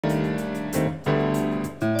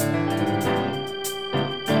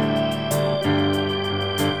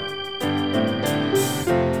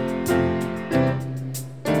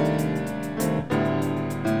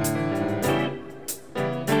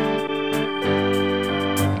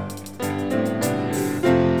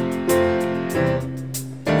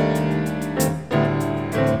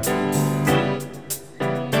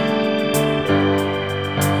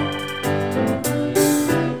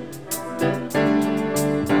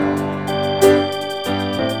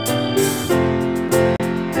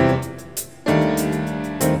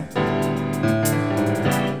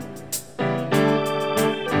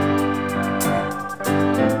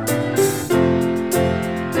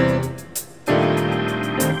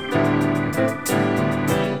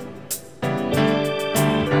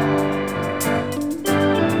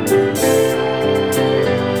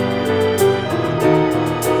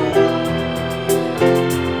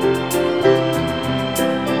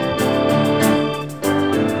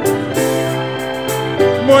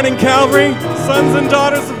morning, Calvary, sons and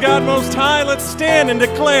daughters of God Most High. Let's stand and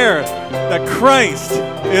declare that Christ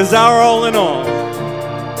is our all in all.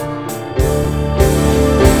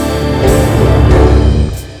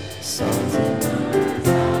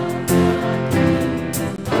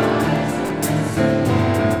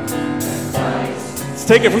 Let's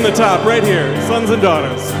take it from the top right here, sons and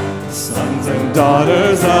daughters. Sons and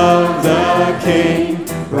daughters of the King,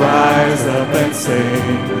 rise up and sing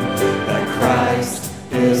that Christ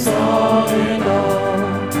is all in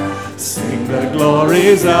all. Sing the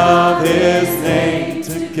glories of His name,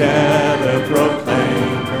 together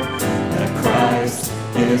proclaim that Christ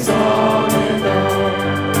is all in all.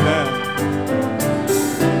 Amen.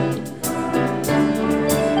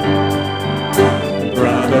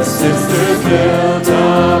 Brothers, sisters, built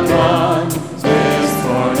upon this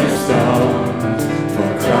cornerstone,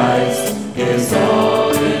 for Christ is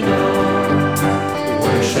all in all.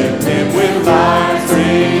 Worship Him with lives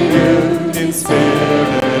renewed in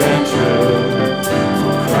spirit and truth,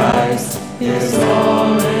 for Christ is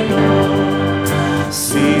all in all.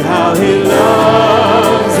 See how He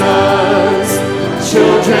loves us,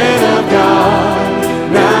 children of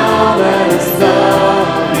God. Now let us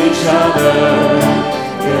love each other.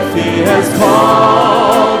 If He has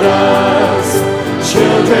called us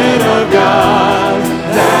children of God,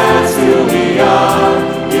 that's who we are.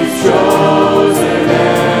 He's chosen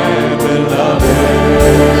and beloved.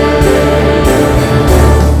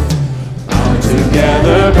 Bound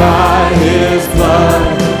together by His blood,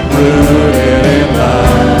 rooted in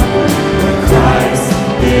love, Christ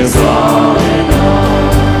is all in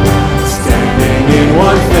all. Standing in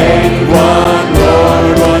one faith, one Lord,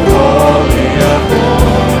 one holy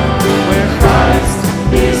accord, where Christ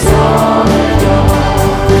is all in all.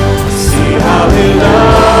 See how He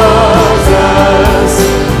loves us,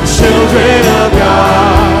 children of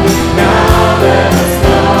God. Now let us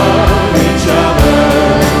love each other.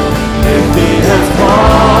 If He has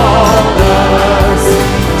called us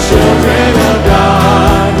children of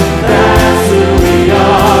God, that's who we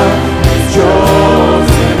are. He's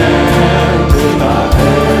chosen and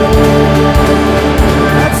beloved.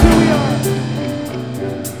 That's who we are.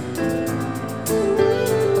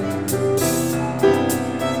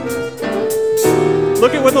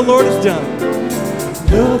 Look at what the Lord has done.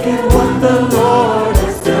 Look at what the Lord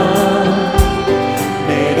has done.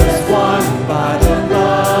 Made us one by the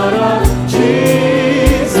blood of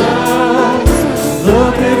Jesus.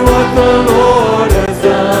 Look at what the Lord has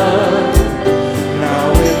done.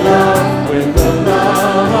 Now we love with the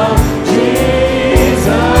love of Jesus.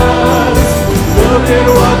 Look at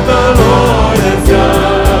what the Lord has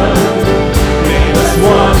done. Made us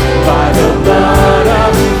one by the blood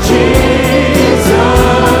of Jesus.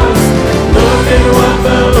 Look at what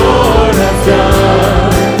the Lord has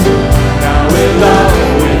done. Now we love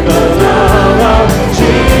with the love of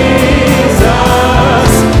Jesus.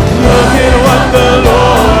 Look at what the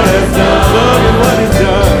Lord has done. Look at what He's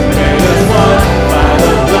done. Made us one by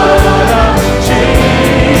the blood of Jesus.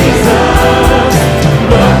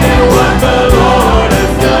 Look at what the Lord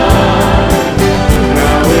has done.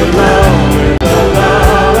 Now we love with the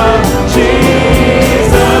love of Jesus.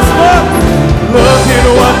 Look at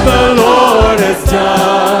what the Lord has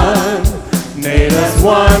done. Made us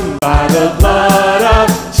one by the blood of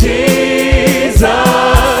Jesus.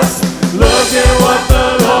 Look at what the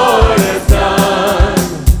Lord has done.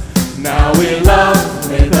 Now we love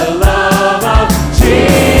with the love of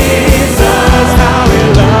Jesus. How He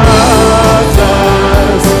loves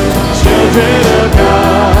us, children of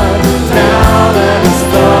God. Now let us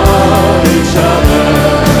love each other.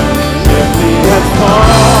 If He has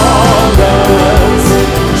called us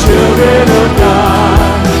children of God,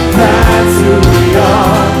 that's who we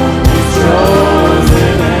are. He's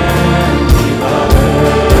chosen and beloved.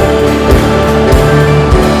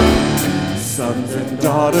 Sons and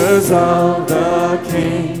daughters of the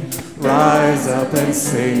King, rise up and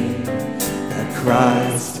sing that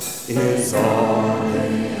Christ is all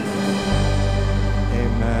in all.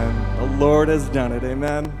 Amen. The Lord has done it.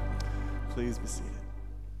 Amen. Please be seated.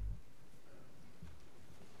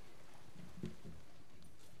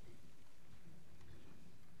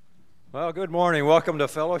 Well, good morning. Welcome to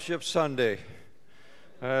Fellowship Sunday.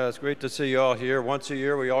 It's great to see you all here. Once a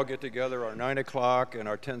year, we all get together, our 9 o'clock and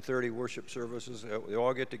our 10:30 worship services. We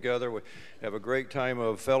all get together. We have a great time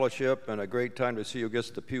of fellowship and a great time to see who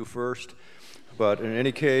gets the pew first. But in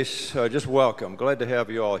any case, just welcome. Glad to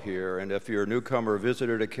have you all here. And if you're a newcomer or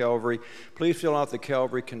visitor to Calvary, please fill out the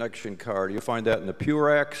Calvary Connection card. You'll find that in the pew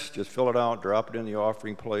racks. Just fill it out, drop it in the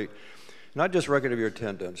offering plate. not just record of your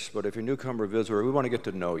attendance, but if you're a newcomer visitor, we want to get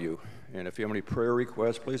to know you. And if you have any prayer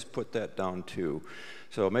requests, please put that down too.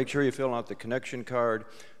 So make sure you fill out the connection card,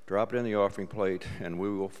 drop it in the offering plate, and we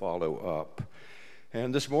will follow up.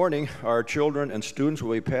 And this morning, our children and students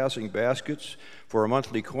will be passing baskets for a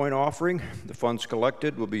monthly coin offering. The funds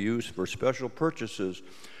collected will be used for special purchases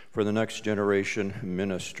for the Next Generation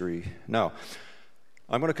Ministry. Now,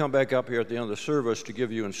 I'm going to come back up here at the end of the service to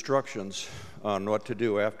give you instructions on what to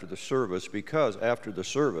do after the service, because after the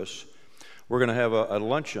service, we're going to have a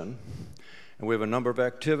luncheon, and we have a number of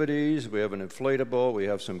activities. We have an inflatable, we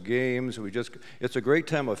have some games. It's a great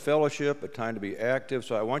time of fellowship, a time to be active,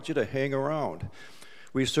 so I want you to hang around.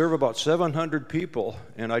 We serve about 700 people,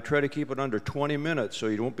 and I try to keep it under 20 minutes so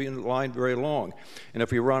you won't be in line very long. And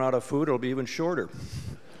if we run out of food, it'll be even shorter.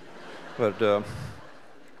 But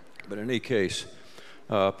in any case,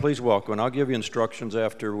 please welcome. And I'll give you instructions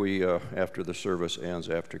after the service ends,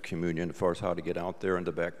 after communion, as far as how to get out there in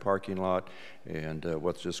the back parking lot and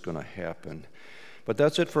what's just going to happen. But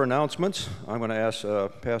that's it for announcements. I'm going to ask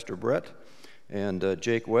Pastor Brett and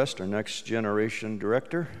Jake West, our Next Generation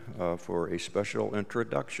Director, for a special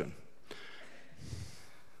introduction.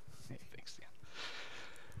 Hey, thanks, Dan.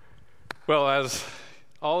 Well, as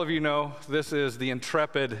all of you know, this is the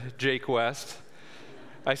intrepid Jake West.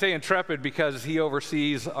 I say intrepid because he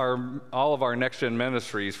oversees all of our Next Gen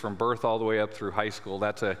ministries from birth all the way up through high school.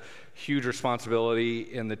 That's a huge responsibility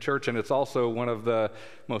in the church, and it's also one of the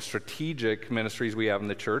most strategic ministries we have in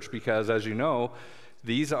the church because, as you know,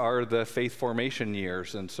 these are the faith formation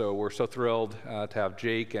years, and so we're so thrilled to have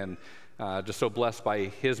Jake and just so blessed by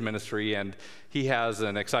his ministry, and he has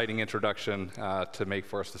an exciting introduction to make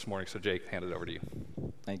for us this morning. So Jake, hand it over to you.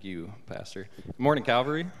 Thank you, Pastor. Good morning,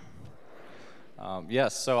 Calvary.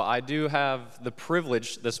 Yes, so I do have the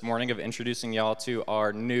privilege this morning of introducing y'all to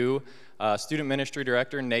our new student ministry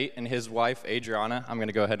director, Nate, and his wife, Adriana. I'm going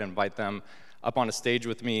to go ahead and invite them up on a stage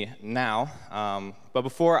with me now. But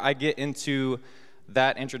before I get into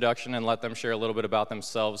that introduction and let them share a little bit about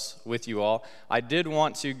themselves with you all, I did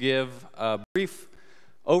want to give a brief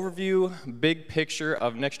overview, big picture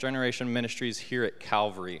of Next Generation Ministries here at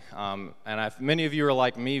Calvary. And many of you are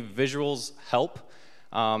like me, visuals help.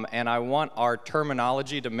 And I want our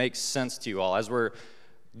terminology to make sense to you all. As we're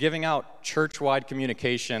giving out church-wide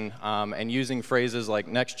communication and using phrases like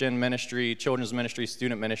Next Gen Ministry, Children's Ministry,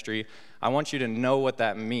 Student Ministry, I want you to know what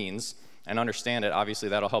that means and understand it. Obviously,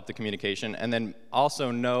 that'll help the communication. And then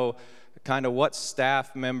also know kind of what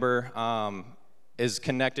staff member is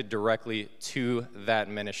connected directly to that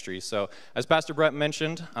ministry. So as Pastor Brett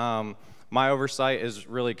mentioned, my oversight is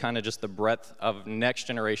really kind of just the breadth of Next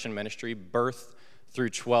Generation Ministry, birth through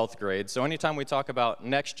 12th grade. So anytime we talk about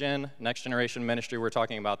Next Generation Ministry, we're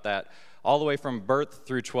talking about that all the way from birth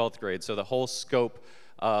through 12th grade. So the whole scope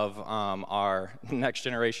of our Next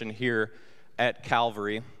Generation here at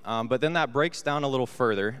Calvary. But then that breaks down a little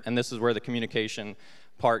further, and this is where the communication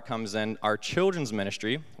part comes in. Our children's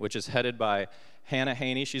ministry, which is headed by Hannah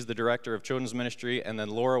Haney, she's the director of children's ministry, and then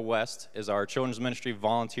Laura West is our children's ministry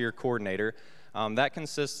volunteer coordinator. That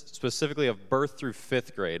consists specifically of birth through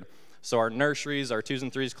 5th grade. So our nurseries, our 2s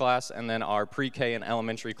and 3s class, and then our pre-K and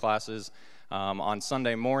elementary classes on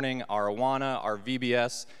Sunday morning, our Awana, our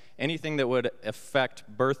VBS, anything that would affect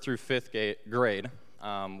birth through 5th grade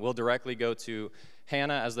will directly go to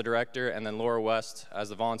Hannah as the director and then Laura West as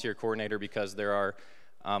the volunteer coordinator, because there are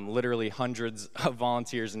literally hundreds of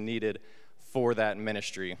volunteers needed for that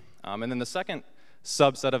ministry. And then the second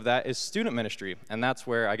subset of that is student ministry, and that's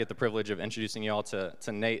where I get the privilege of introducing you all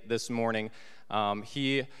to Nate this morning.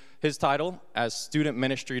 His title as student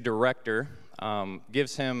ministry director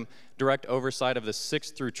gives him direct oversight of the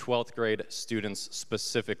 6th through 12th grade students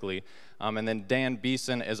specifically. And then Dan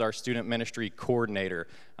Beeson is our student ministry coordinator.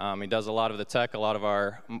 He does a lot of the tech, a lot of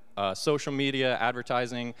our social media,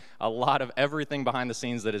 advertising, a lot of everything behind the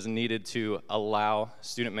scenes that is needed to allow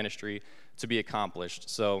student ministry to be accomplished.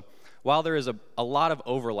 So while there is a lot of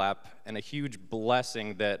overlap and a huge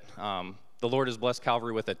blessing that the Lord has blessed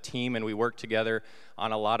Calvary with a team, and we work together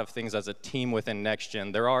on a lot of things as a team within Next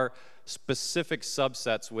Gen, there are specific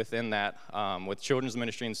subsets within that with children's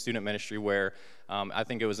ministry and student ministry where I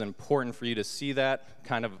think it was important for you to see that,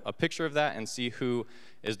 kind of a picture of that, and see who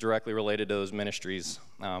is directly related to those ministries.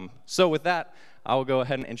 So with that, I will go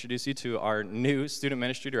ahead and introduce you to our new student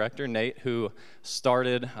ministry director, Nate, who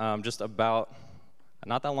started just about,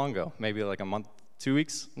 not that long ago, maybe like a month, 2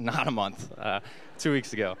 weeks? Not a month, 2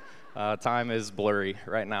 weeks ago. Time is blurry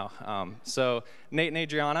right now. So Nate and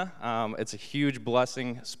Adriana, it's a huge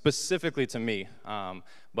blessing specifically to me,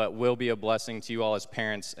 but will be a blessing to you all as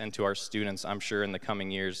parents and to our students, I'm sure, in the coming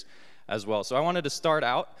years as well. So I wanted to start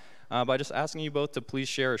out by just asking you both to please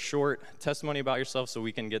share a short testimony about yourself so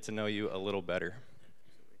we can get to know you a little better.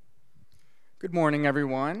 Good morning,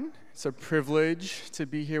 everyone. It's a privilege to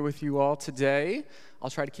be here with you all today. I'll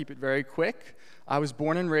try to keep it very quick. I was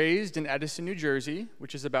born and raised in Edison, New Jersey,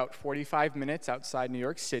 which is about 45 minutes outside New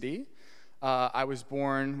York City. I was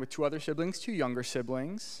born with 2 other siblings, 2 younger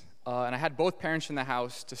siblings, and I had both parents in the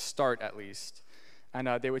house to start at least. And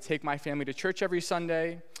they would take my family to church every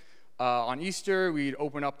Sunday. On Easter, we'd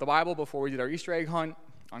open up the Bible before we did our Easter egg hunt.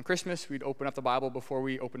 On Christmas, we'd open up the Bible before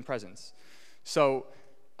we opened presents. So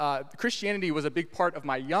Christianity was a big part of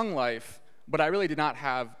my young life, but I really did not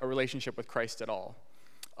have a relationship with Christ at all.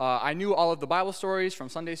 I knew all of the Bible stories from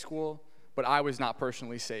Sunday school, but I was not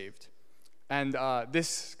personally saved. And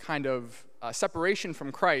this kind of separation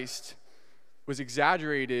from Christ was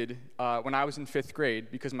exaggerated when I was in 5th grade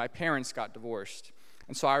because my parents got divorced.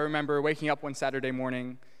 And so I remember waking up one Saturday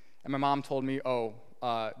morning, and my mom told me,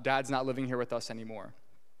 Dad's not living here with us anymore.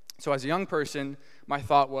 So as a young person, my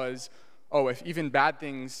thought was, if even bad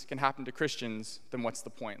things can happen to Christians, then what's the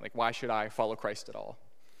point? Like, why should I follow Christ at all?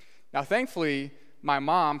 Now, thankfully, my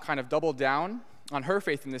mom kind of doubled down on her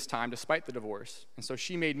faith in this time despite the divorce. And so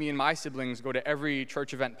she made me and my siblings go to every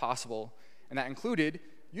church event possible, and that included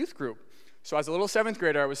youth group. So as a little 7th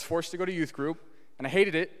grader, I was forced to go to youth group, and I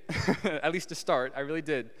hated it, at least to start. I really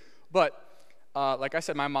did. But like I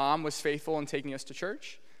said, my mom was faithful in taking us to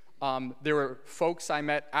church. There were folks I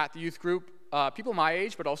met at the youth group, people my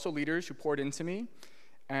age, but also leaders who poured into me.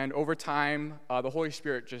 And over time, the Holy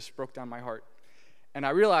Spirit just broke down my heart. And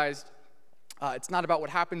I realized it's not about what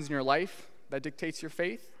happens in your life that dictates your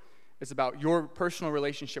faith. It's about your personal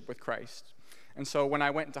relationship with Christ. And so when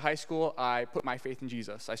I went into high school, I put my faith in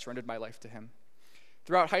Jesus. I surrendered my life to him.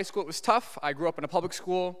 Throughout high school, it was tough. I grew up in a public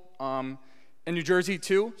school in New Jersey,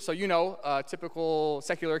 too. So, typical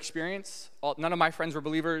secular experience. None of my friends were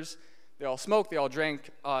believers. They all smoked, they all drank,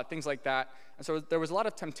 things like that. And so there was a lot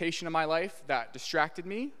of temptation in my life that distracted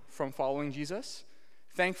me from following Jesus.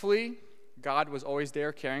 Thankfully, God was always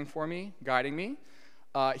there caring for me, guiding me.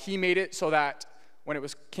 He made it so that when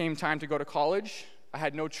it came time to go to college, I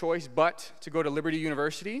had no choice but to go to Liberty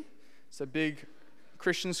University. It's a big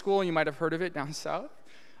Christian school, and you might have heard of it down south.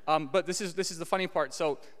 But this is the funny part.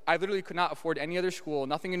 So I literally could not afford any other school,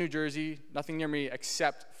 nothing in New Jersey, nothing near me,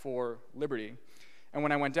 except for Liberty. And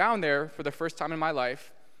when I went down there for the first time in my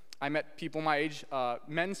life, I met people my age,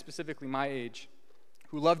 men specifically my age,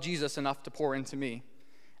 who loved Jesus enough to pour into me.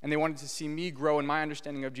 And they wanted to see me grow in my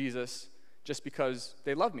understanding of Jesus just because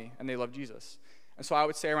they love me and they love Jesus. And so I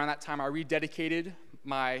would say around that time, I rededicated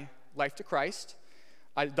my life to Christ.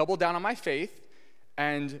 I doubled down on my faith.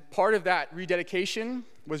 And part of that rededication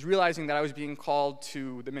was realizing that I was being called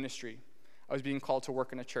to the ministry. I was being called to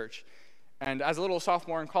work in a church. And as a little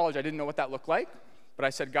sophomore in college, I didn't know what that looked like. But I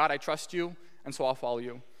said, God, I trust you, and so I'll follow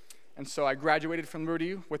you. And so I graduated from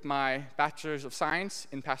Liberty with my Bachelor's of Science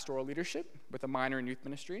in Pastoral Leadership with a minor in youth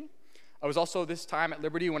ministry. I was also this time at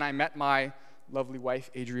Liberty when I met my lovely wife,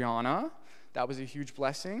 Adriana. That was a huge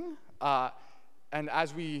blessing. And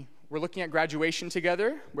as we were looking at graduation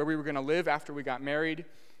together, where we were going to live after we got married,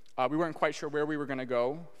 we weren't quite sure where we were going to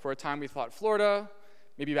go. For a time, we thought Florida,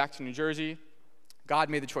 maybe back to New Jersey. God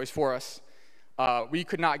made the choice for us. We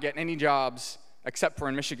could not get any jobs except for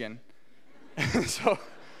in Michigan.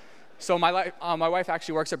 So my wife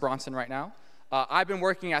actually works at Bronson right now. I've been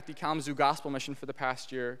working at the Kalamazoo Gospel Mission for the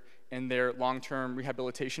past year in their long-term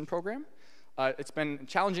rehabilitation program. It's been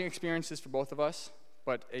challenging experiences for both of us,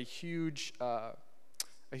 but a huge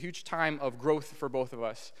time of growth for both of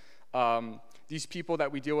us. These people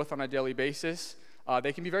that we deal with on a daily basis,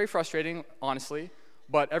 they can be very frustrating, honestly,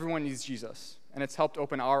 but everyone needs Jesus. And it's helped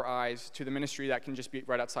open our eyes to the ministry that can just be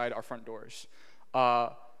right outside our front doors.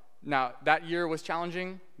 Now, that year was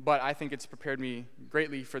challenging, but I think it's prepared me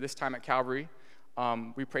greatly for this time at Calvary.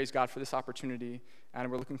 We praise God for this opportunity, and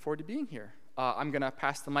we're looking forward to being here. I'm going to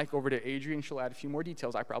pass the mic over to Adrian. She'll add a few more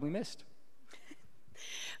details I probably missed.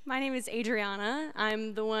 My name is Adriana.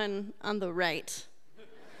 I'm the one on the right.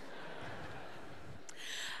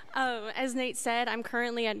 As Nate said, I'm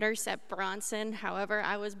currently a nurse at Bronson. However,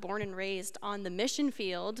 I was born and raised on the mission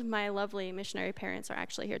field. My lovely missionary parents are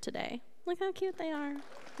actually here today. Look how cute they are.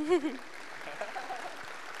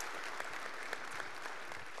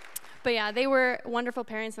 But yeah, they were wonderful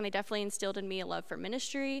parents, and they definitely instilled in me a love for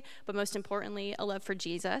ministry, but most importantly, a love for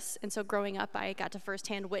Jesus. And so growing up, I got to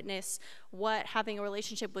firsthand witness what having a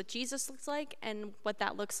relationship with Jesus looks like and what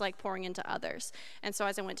that looks like pouring into others. And so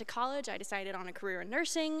as I went to college, I decided on a career in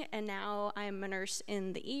nursing, and now I'm a nurse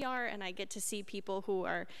in the ER, and I get to see people who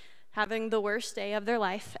are having the worst day of their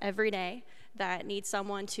life every day. that need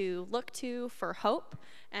someone to look to for hope,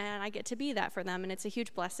 and I get to be that for them, and it's a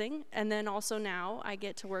huge blessing. And then also now I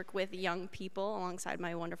get to work with young people alongside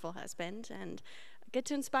my wonderful husband and get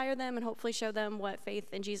to inspire them and hopefully show them what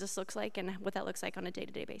faith in Jesus looks like and what that looks like on a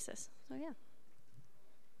day-to-day basis. So yeah.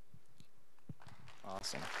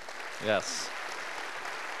 Awesome. Yes.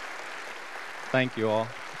 Thank you all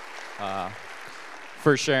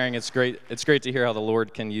for sharing. It's great to hear how the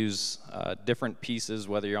Lord can use different pieces,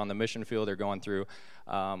 whether you're on the mission field or going through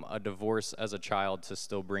a divorce as a child, to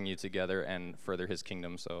still bring you together and further his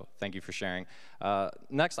kingdom. So thank you for sharing.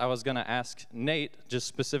 Next, I was going to ask Nate, just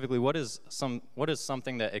specifically, what is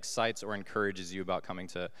something that excites or encourages you about coming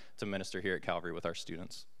to minister here at Calvary with our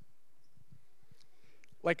students?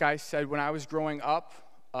 Like I said, when I was growing up,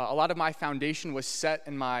 a lot of my foundation was set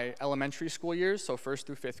in my elementary school years, so 1st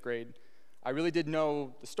through 5th grade. I really did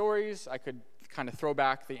know the stories. I could kind of throw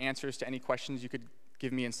back the answers to any questions you could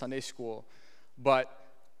give me in Sunday school. But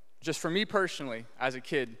just for me personally, as a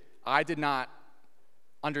kid, I did not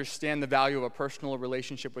understand the value of a personal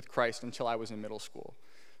relationship with Christ until I was in middle school.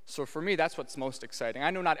 So for me, that's what's most exciting.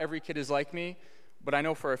 I know not every kid is like me, but I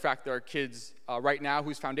know for a fact there are kids right now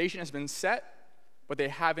whose foundation has been set, but they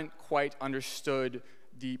haven't quite understood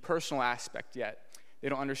the personal aspect yet. They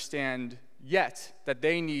don't understand yet that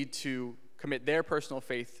they need to commit their personal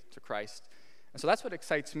faith to Christ. And so that's what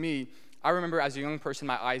excites me. I remember as a young person,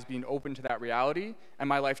 my eyes being open to that reality and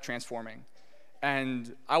my life transforming.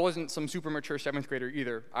 And I wasn't some super mature 7th grader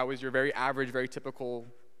either. I was your very average, very typical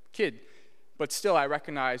kid. But still, I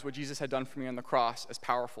recognized what Jesus had done for me on the cross as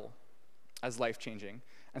powerful, as life-changing.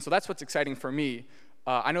 And so that's what's exciting for me.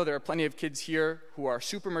 I know there are plenty of kids here who are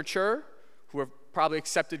super mature, who have probably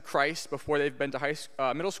accepted Christ before they've been to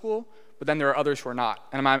middle school, but then there are others who are not.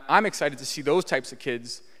 And I'm excited to see those types of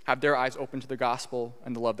kids have their eyes open to the gospel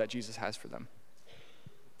and the love that Jesus has for them.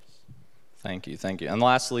 Thank you. And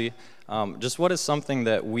lastly, just what is something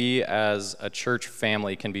that we as a church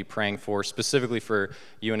family can be praying for, specifically for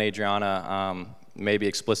you and Adriana, maybe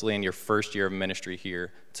explicitly in your first year of ministry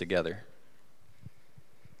here together?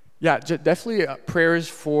 Yeah, definitely prayers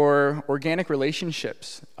for organic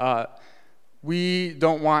relationships. We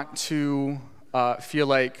don't want to feel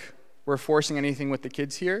like we're forcing anything with the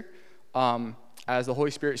kids here. As the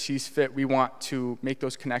Holy Spirit sees fit, we want to make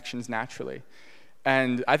those connections naturally.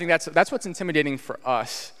 And I think that's what's intimidating for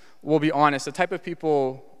us. We'll be honest, the type of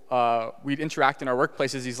people we'd interact in our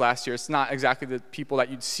workplaces these last years, it's not exactly the people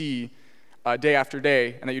that you'd see day after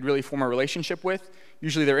day and that you'd really form a relationship with.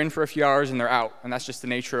 Usually they're in for a few hours and they're out, and that's just the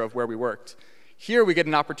nature of where we worked. Here we get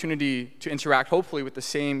an opportunity to interact, hopefully, with the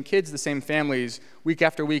same kids, the same families, week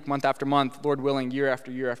after week, month after month, Lord willing, year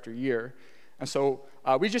after year after year. And so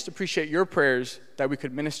we just appreciate your prayers that we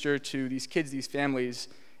could minister to these kids, these families,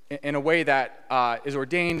 in a way that is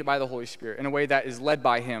ordained by the Holy Spirit, in a way that is led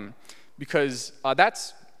by Him. Because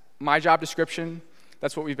that's my job description.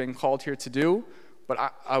 That's what we've been called here to do.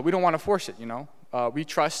 But we don't want to force it, you know. We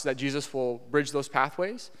trust that Jesus will bridge those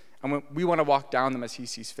pathways, and we want to walk down them as He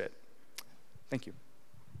sees fit. Thank you.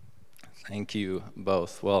 Thank you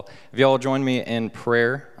both. Well, if you all join me in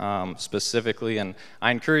prayer specifically, and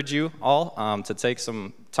I encourage you all to take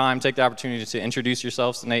some time, take the opportunity to introduce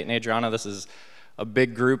yourselves to Nate and Adriana. This is a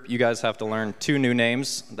big group. You guys have to learn 2 new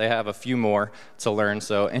names. They have a few more to learn,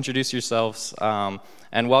 so introduce yourselves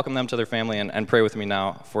and welcome them to their family, and pray with me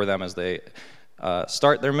now for them as they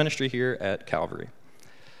start their ministry here at Calvary.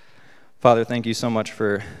 Father, thank you so much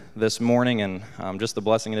for this morning and just the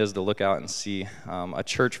blessing it is to look out and see a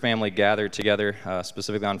church family gathered together,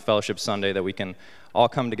 specifically on Fellowship Sunday, that we can all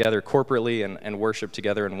come together corporately and worship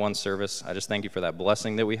together in one service. I just thank you for that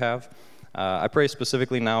blessing that we have. I pray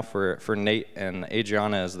specifically now for Nate and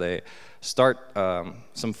Adriana as they start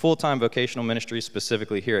some full-time vocational ministry,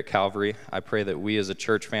 specifically here at Calvary. I pray that we as a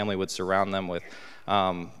church family would surround them with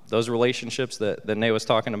those relationships that Nate was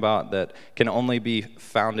talking about that can only be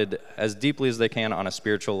founded as deeply as they can on a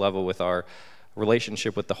spiritual level with our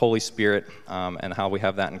relationship with the Holy Spirit and how we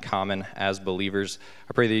have that in common as believers.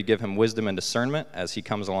 I pray that you give him wisdom and discernment as he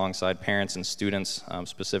comes alongside parents and students,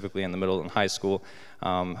 specifically in the middle and high school,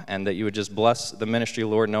 and that you would just bless the ministry,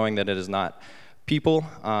 Lord, knowing that it is not people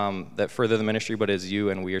that further the ministry, but is you,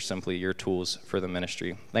 and we are simply your tools for the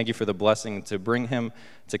ministry. Thank you for the blessing to bring him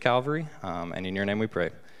to Calvary, and in your name we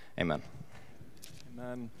pray. Amen.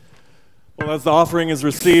 Amen. Well, as the offering is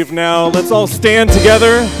received now, let's all stand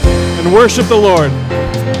together and worship the Lord.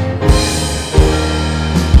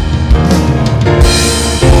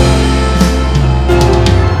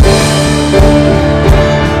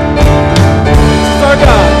 This is our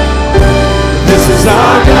God. This is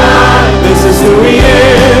our God. This is who He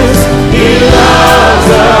is. He loves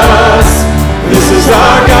us.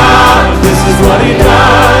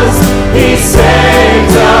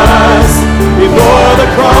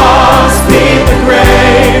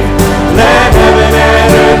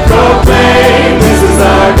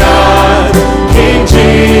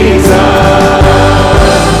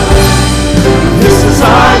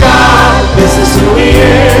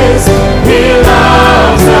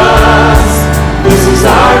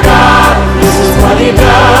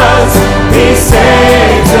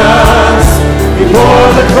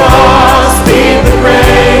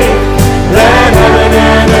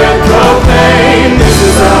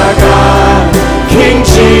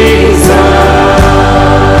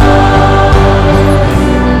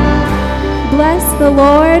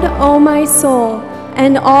 soul,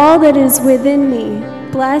 and all that is within me,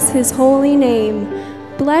 bless his holy name.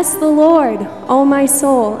 Bless the Lord, O my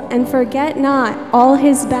soul, and forget not all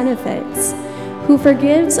his benefits, who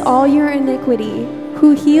forgives all your iniquity,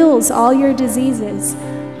 who heals all your diseases,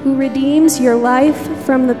 who redeems your life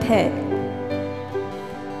from the pit.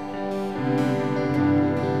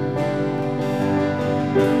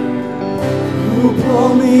 Who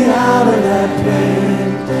pulled me out of that pit?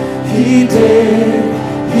 He did,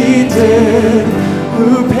 he did.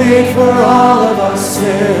 Who paid for all of our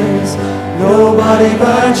sins? Nobody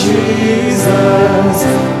but Jesus.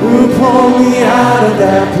 Who pulled me out of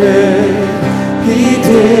that pit? He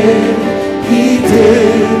did, he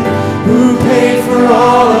did. Who paid for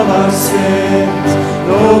all of our sins?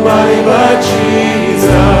 Nobody but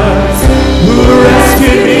Jesus. Who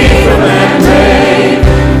rescued me from that grave?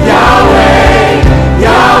 Yahweh,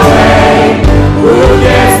 Yahweh. Who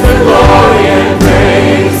gets the glory and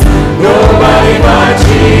praise? Nobody but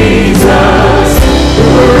Jesus.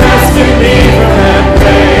 Who rescued me from that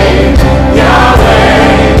grave?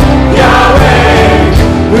 Yahweh, Yahweh.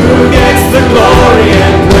 Who gets the glory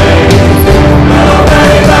and praise?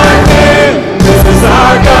 Nobody like him. This is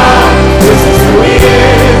our God. This is who he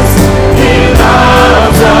is. He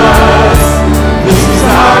loves us. This is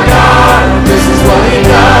our God. This is what he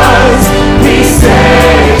does. He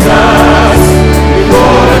saves us.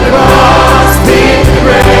 Before the cross, beat the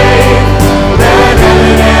grave. Then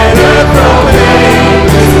heaven and earth proclaim.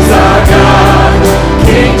 This is our God,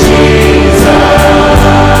 King Jesus.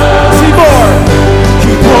 He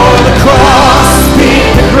bore the cross,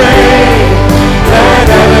 beat the grave. Then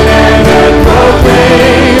heaven and earth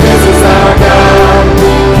proclaim. This is our God,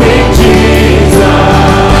 King Jesus.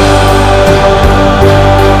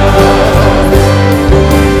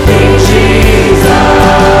 King Jesus.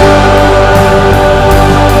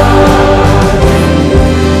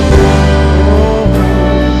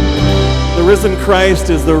 The risen Christ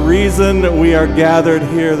is the reason we are gathered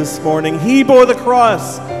here this morning. He bore the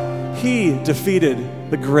cross. He defeated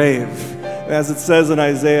the grave. As it says in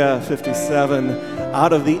Isaiah 57,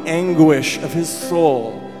 out of the anguish of his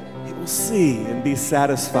soul, he will see and be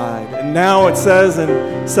satisfied. And now it says in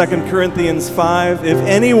 2 Corinthians 5, if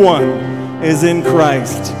anyone is in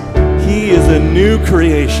Christ, he is a new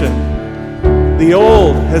creation. The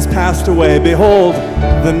old has passed away. Behold,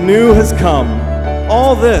 the new has come.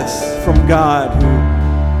 All this from God,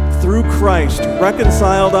 who through Christ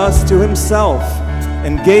reconciled us to himself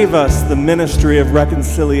and gave us the ministry of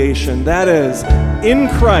reconciliation. That is, in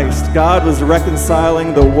Christ, God was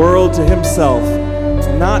reconciling the world to himself,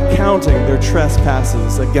 not counting their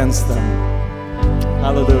trespasses against them.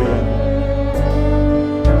 Hallelujah.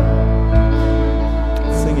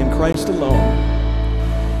 Sing in Christ alone.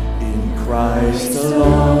 In Christ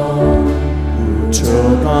alone, who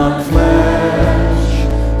took on flesh,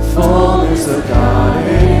 fullness of God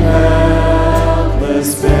in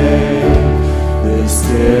helpless babe. This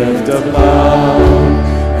gift of love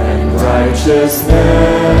and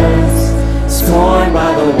righteousness, scorned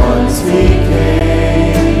by the ones he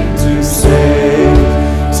came to save,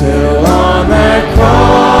 till on that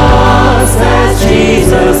cross as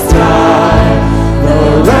Jesus died,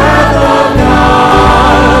 the wrath of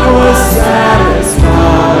God was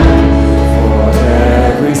satisfied. For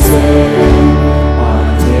every sin on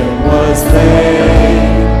him was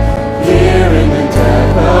laid, here in the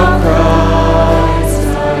death of Christ.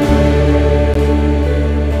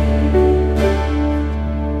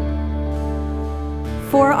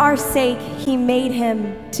 For our sake he made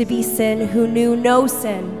him to be sin who knew no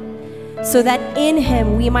sin, so that in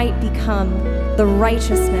him we might become the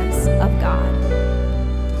righteousness of God.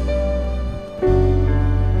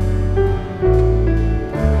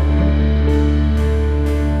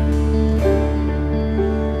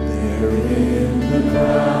 There in the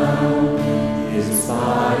ground his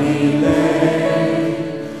body lay,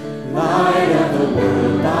 light of the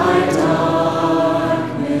world by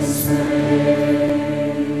darkness made.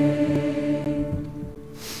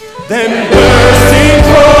 Then bursting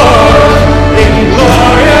forth in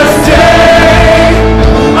glorious day,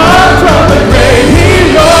 up from the grave he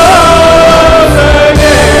rose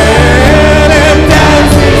again, and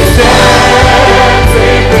dancing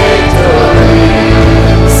victory,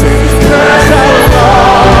 since curse has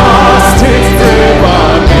lost its grip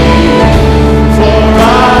on me.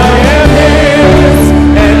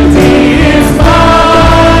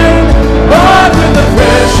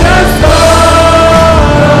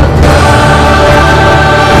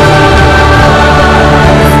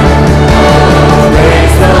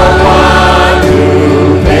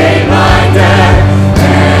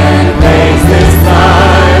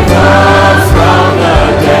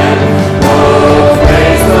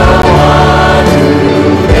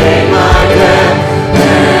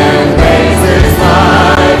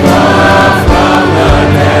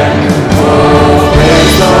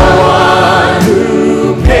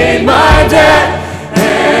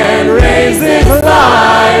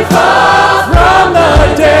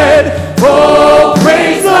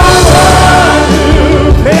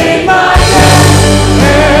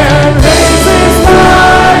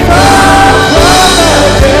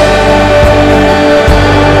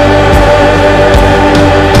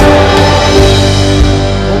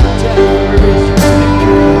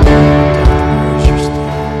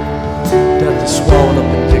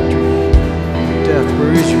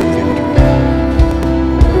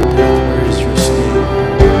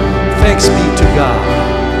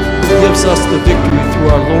 through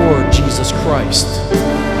our Lord Jesus Christ.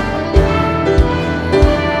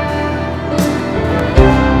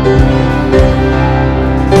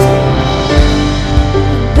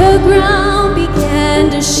 The ground began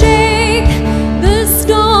to shake, the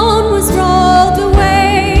stone was rolled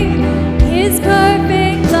away. His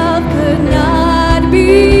perfect love could not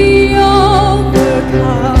be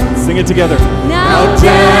overcome. Sing it together. Now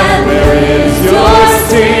death, where is your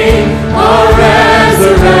sting? Our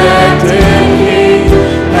resurrected King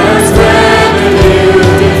has rendered you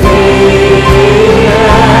defeated.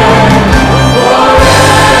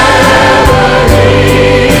 Forever He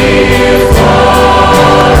is glorified.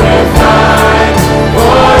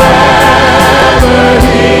 Forever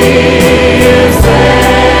He is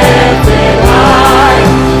lifted high.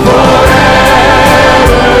 Forever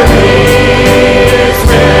He is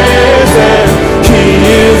risen. He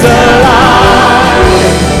is alive.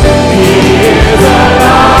 He is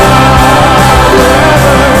alive.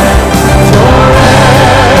 Forever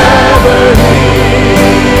He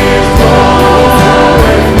is glorified.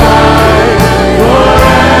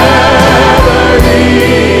 Forever He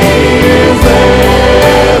is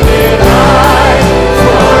lifted high.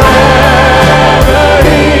 Forever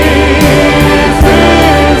He is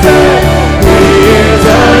risen. He is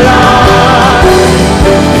alive.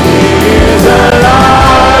 He is alive.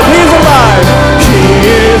 He's alive. He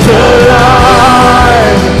is alive.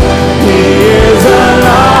 He is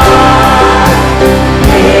alive.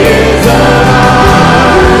 He is alive.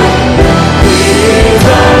 He is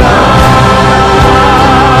alive.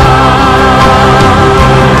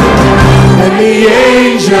 And the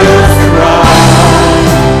angels cry,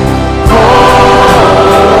 holy,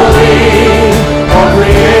 all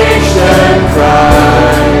creation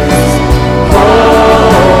cries,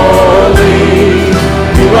 holy,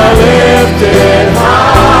 you are lifted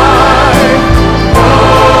high,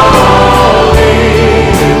 holy,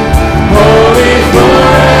 holy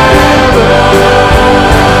forever,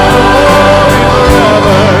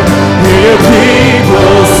 forever. Hear your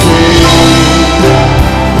people sing,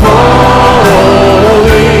 holy,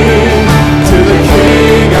 to the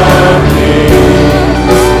King of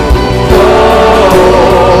Kings, holy,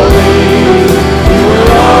 you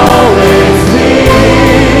will always be,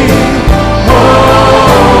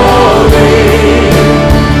 holy,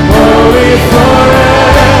 holy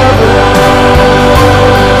forever.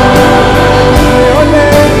 Your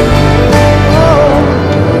name,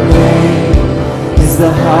 your name is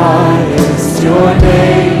the highest. Your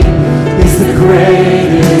name is the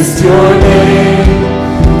greatest. Your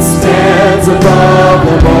name stands above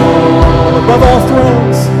them all, above all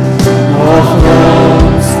thrones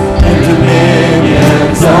and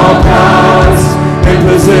dominions, all powers and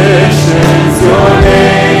positions. Your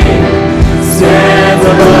name stands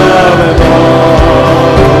above them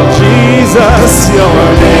all. Jesus, your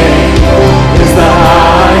name is the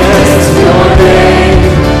highest. Your name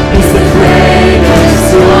is the greatest.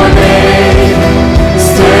 Your name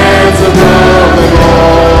stands above them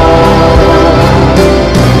all.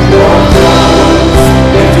 All thrones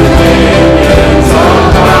and dominions, all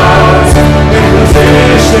powers and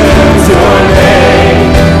positions. Your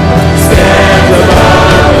name stands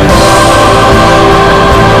above them all.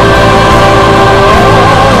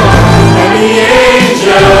 And the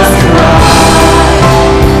angels cry,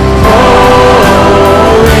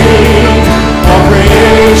 holy, all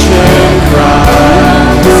creation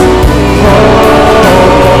cries, holy,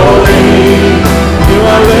 you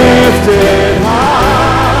are lifted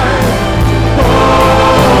high,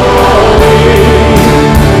 holy,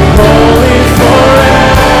 holy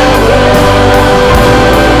forever.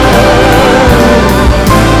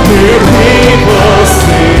 Hear people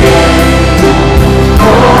sing,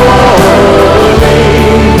 holy,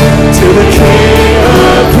 to the King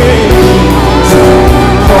of Kings,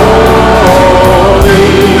 holy,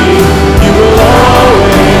 you will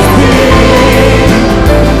always be,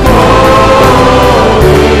 holy,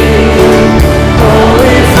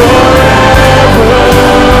 holy forever.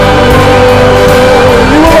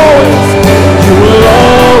 You will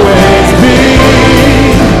always be,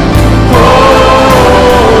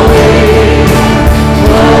 holy,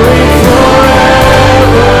 holy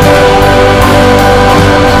forever.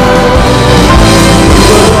 You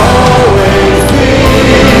will always be,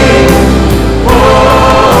 holy,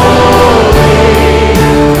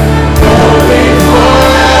 holy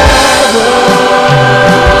forever.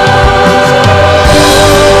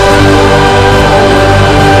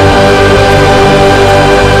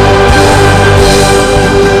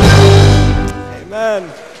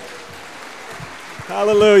 Amen.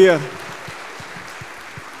 Hallelujah.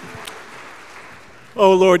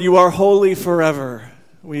 Oh Lord, you are holy forever.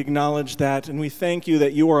 We acknowledge that, and we thank you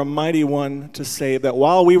that you are a mighty one to save, that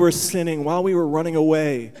while we were sinning, while we were running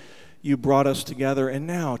away, you brought us together, and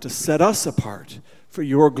now to set us apart for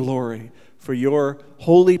your glory, for your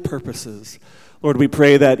holy purposes. Lord, we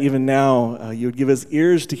pray that even now you would give us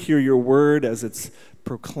ears to hear your word as it's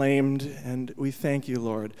proclaimed, and we thank you,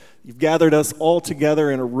 Lord. You've gathered us all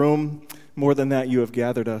together in a room. More than that, you have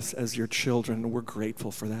gathered us as your children, and we're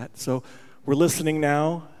grateful for that. So we're listening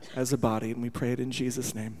now as a body, and we pray it in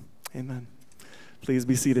Jesus' name. Amen. Please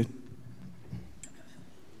be seated.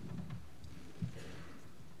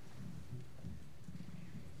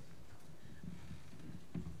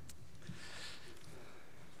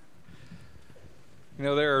 You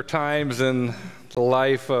know, there are times in the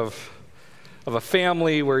life of a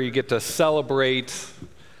family where you get to celebrate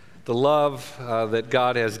the love that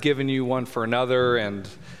God has given you one for another and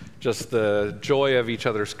just the joy of each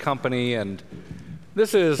other's company. And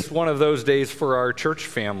this is one of those days for our church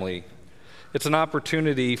family. It's an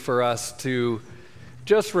opportunity for us to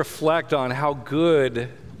just reflect on how good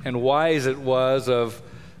and wise it was of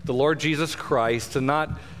the Lord Jesus Christ to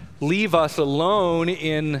not leave us alone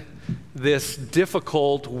in this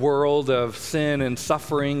difficult world of sin and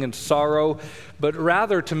suffering and sorrow, but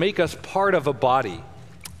rather to make us part of a body,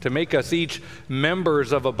 to make us each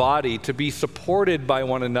members of a body, to be supported by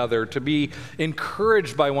one another, to be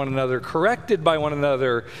encouraged by one another, corrected by one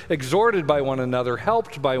another, exhorted by one another,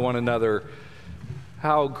 helped by one another.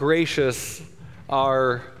 How gracious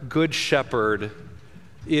our good shepherd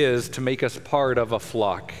is to make us part of a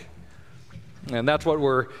flock. And that's what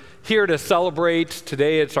we're here to celebrate.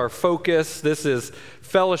 Today it's our focus. This is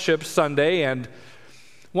Fellowship Sunday, and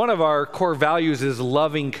one of our core values is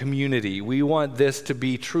loving community. We want this to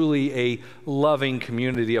be truly a loving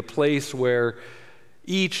community, a place where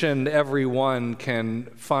each and every one can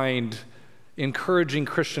find encouraging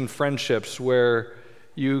Christian friendships, where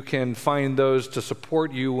you can find those to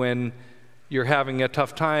support you when you're having a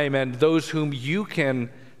tough time, and those whom you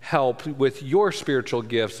can help with your spiritual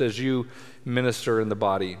gifts as you minister in the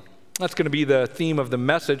body. That's going to be the theme of the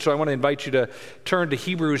message, so I want to invite you to turn to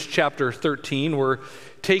Hebrews chapter 13. We're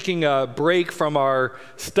taking a break from our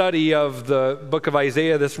study of the book of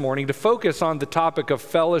Isaiah this morning to focus on the topic of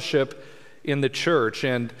fellowship in the church.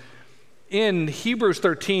 And in Hebrews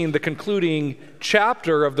 13, the concluding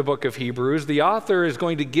chapter of the book of Hebrews, the author is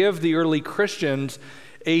going to give the early Christians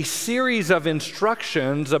a series of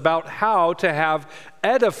instructions about how to have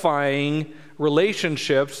edifying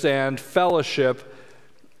relationships and fellowship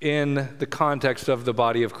in the context of the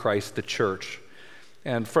body of Christ, the church.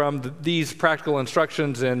 And from these practical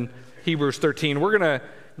instructions in Hebrews 13, we're going to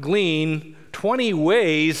glean 20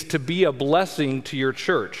 ways to be a blessing to your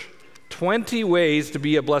church. 20 ways to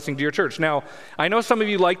be a blessing to your church. Now, I know some of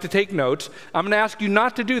you like to take notes. I'm going to ask you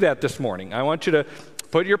not to do that this morning. I want you to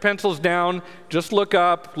put your pencils down, just look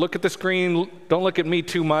up, look at the screen. Don't look at me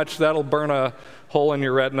too much. That'll burn a hole in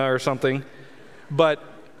your retina or something. But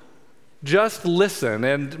just listen.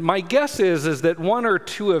 And my guess is that one or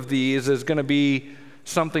two of these is going to be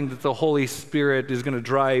something that the Holy Spirit is going to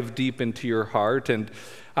drive deep into your heart. And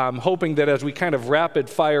I'm hoping that as we kind of rapid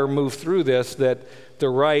fire move through this, that the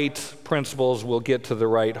right principles will get to the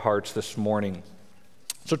right hearts this morning.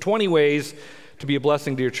 So 20 ways to be a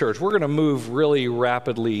blessing to your church. We're going to move really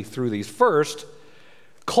rapidly through these. First,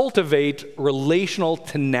 cultivate relational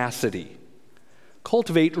tenacity.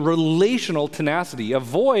 Cultivate relational tenacity.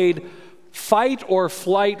 Avoid fight or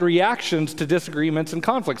flight reactions to disagreements and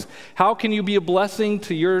conflicts. How can you be a blessing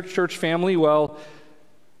to your church family? Well,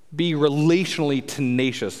 be relationally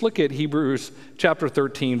tenacious. Look at Hebrews chapter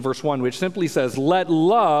 13, verse 1, which simply says, "Let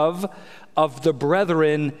love of the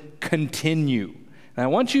brethren continue." And I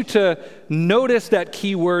want you to notice that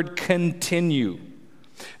key word, continue.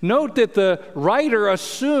 Note that the writer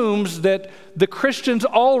assumes that the Christians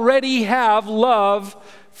already have love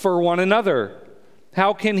for one another.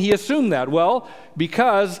 How can he assume that? Well,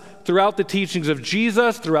 because throughout the teachings of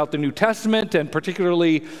Jesus, throughout the New Testament, and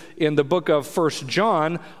particularly in the book of 1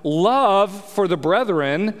 John, love for the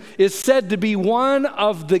brethren is said to be one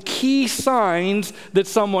of the key signs that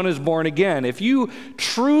someone is born again. If you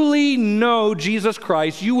truly know Jesus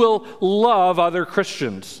Christ, you will love other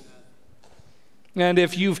Christians. And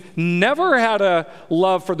if you've never had a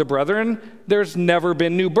love for the brethren, there's never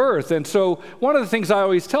been new birth. And so one of the things I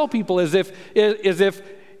always tell people is if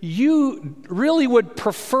you really would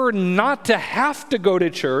prefer not to have to go to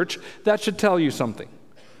church, that should tell you something.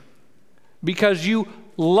 Because you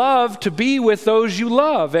love to be with those you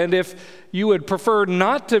love. And if you would prefer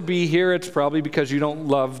not to be here, it's probably because you don't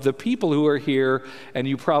love the people who are here, and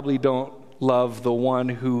you probably don't love the one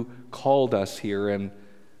who called us here and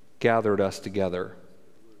gathered us together.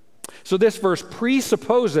 So this verse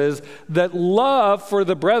presupposes that love for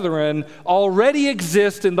the brethren already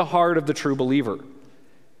exists in the heart of the true believer.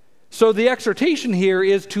 So the exhortation here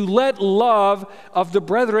is to let love of the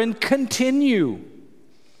brethren continue.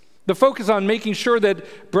 The focus on making sure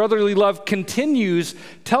that brotherly love continues is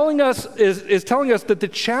telling us that the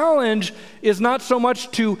challenge is not so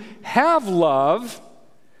much to have love,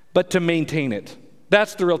 but to maintain it.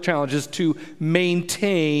 That's the real challenge, is to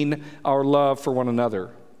maintain our love for one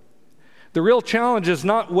another. The real challenge is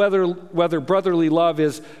not whether brotherly love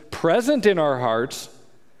is present in our hearts,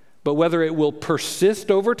 but whether it will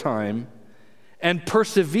persist over time and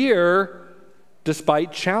persevere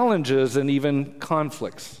despite challenges and even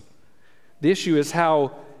conflicts. The issue is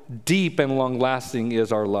how deep and long-lasting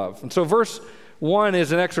is our love. And so verse 1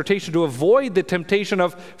 is an exhortation to avoid the temptation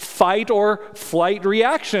of fight or flight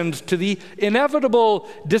reactions to the inevitable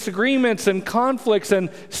disagreements and conflicts and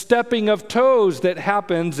stepping of toes that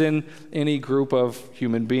happens in any group of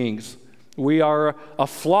human beings. We are a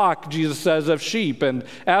flock, Jesus says, of sheep, and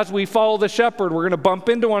as we follow the shepherd, we're going to bump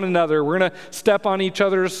into one another. We're going to step on each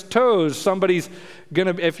other's toes. Somebody's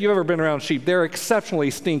going to, if you've ever been around sheep, they're exceptionally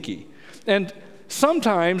stinky. And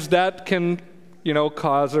sometimes that can,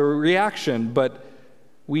 cause a reaction, but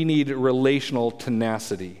we need relational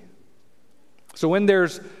tenacity. So when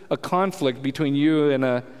there's a conflict between you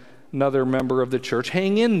and another member of the church,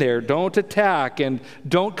 hang in there. Don't attack and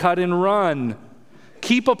don't cut and run.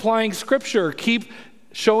 Keep applying Scripture. Keep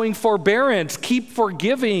showing forbearance. Keep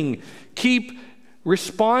forgiving. Keep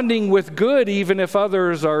responding with good even if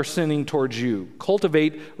others are sinning towards you.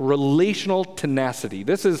 Cultivate relational tenacity.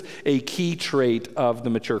 This is a key trait of the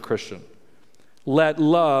mature Christian. Let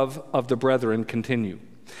love of the brethren continue.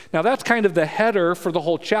 Now that's kind of the header for the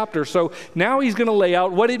whole chapter. So now he's going to lay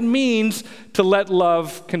out what it means to let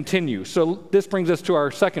love continue. So this brings us to our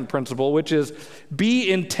second principle, which is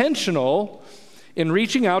be intentional in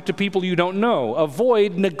reaching out to people you don't know.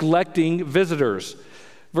 Avoid neglecting visitors.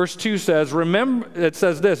 Verse 2 says, it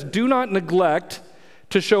says this, do not neglect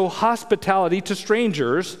to show hospitality to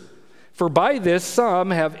strangers, for by this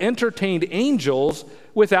some have entertained angels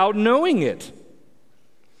without knowing it.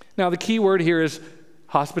 Now the key word here is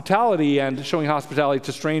hospitality and showing hospitality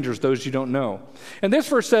to strangers, those you don't know. And this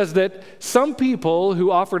verse says that some people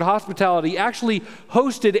who offered hospitality actually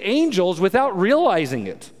hosted angels without realizing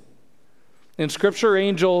it. In Scripture,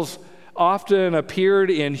 angels often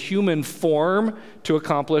appeared in human form to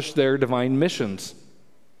accomplish their divine missions.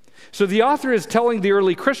 So the author is telling the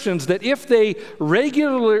early Christians that if they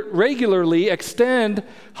regularly extend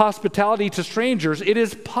hospitality to strangers, it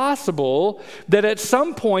is possible that at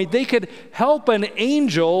some point they could help an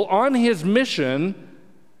angel on his mission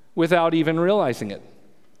without even realizing it.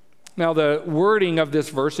 Now, the wording of this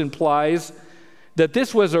verse implies that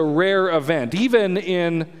this was a rare event, even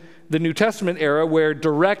in the New Testament era where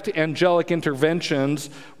direct angelic interventions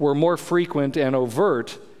were more frequent and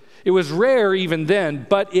overt. It was rare even then,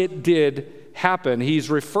 but it did happen. He's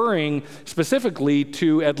referring specifically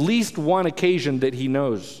to at least one occasion that he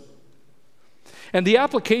knows. And the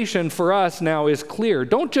application for us now is clear.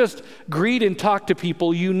 Don't just greet and talk to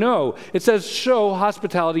people you know. It says show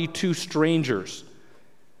hospitality to strangers.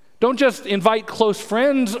 Don't just invite close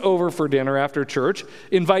friends over for dinner after church.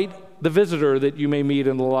 Invite the visitor that you may meet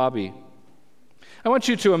in the lobby. I want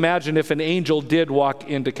you to imagine if an angel did walk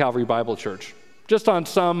into Calvary Bible Church, just on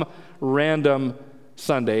some random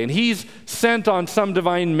Sunday, and he's sent on some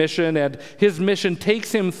divine mission, and his mission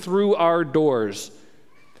takes him through our doors.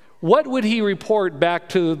 What would he report back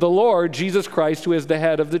to the Lord, Jesus Christ, who is the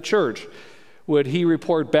head of the church? Would he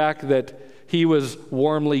report back that he was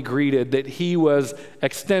warmly greeted, that he was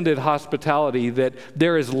extended hospitality, that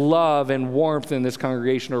there is love and warmth in this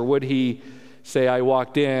congregation? Or would he say, I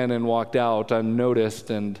walked in and walked out unnoticed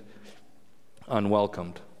and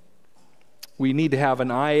unwelcomed? We need to have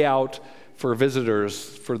an eye out for visitors,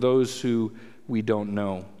 for those who we don't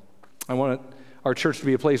know. I want our church to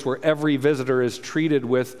be a place where every visitor is treated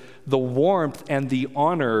with the warmth and the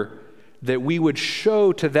honor that we would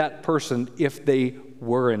show to that person if they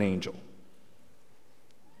were an angel.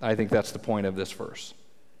 I think that's the point of this verse.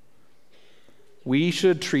 We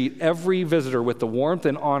should treat every visitor with the warmth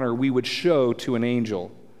and honor we would show to an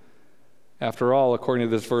angel. After all, according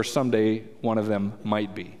to this verse, someday one of them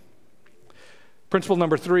might be. Principle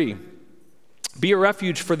number 3, be a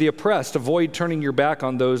refuge for the oppressed. Avoid turning your back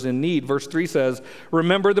on those in need. Verse 3 says,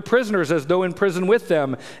 remember the prisoners as though in prison with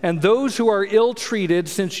them, and those who are ill-treated,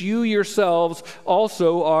 since you yourselves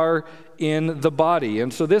also are in the body.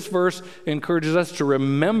 And so this verse encourages us to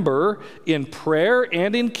remember in prayer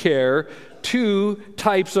and in care two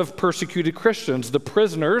types of persecuted Christians. The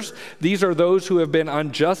prisoners, these are those who have been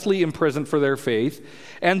unjustly imprisoned for their faith,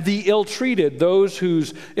 and the ill-treated, those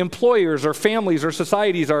whose employers or families or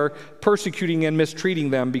societies are persecuting and mistreating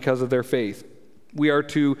them because of their faith. We are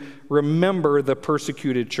to remember the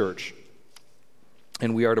persecuted church,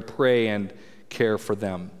 and we are to pray and care for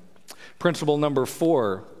them. Principle number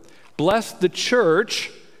 4, bless the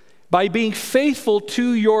church by being faithful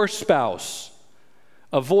to your spouse.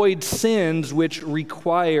 Avoid sins which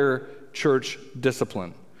require church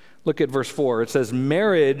discipline. Look at verse 4. It says,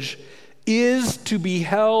 marriage is to be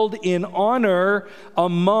held in honor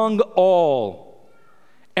among all,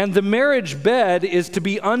 and the marriage bed is to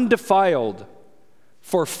be undefiled.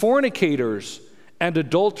 For fornicators and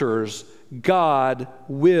adulterers, God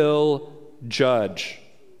will judge.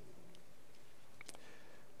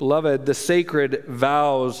 Beloved, the sacred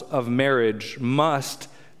vows of marriage must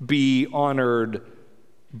be honored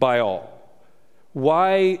by all.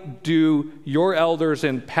 Why do your elders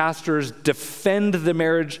and pastors defend the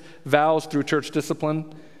marriage vows through church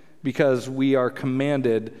discipline? Because we are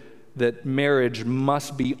commanded that marriage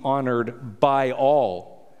must be honored by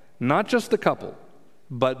all, not just the couple,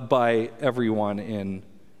 but by everyone in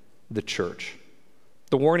the church.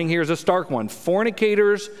 The warning here is a stark one.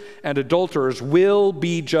 Fornicators and adulterers will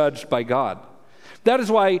be judged by God. That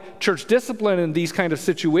is why church discipline in these kind of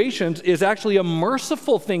situations is actually a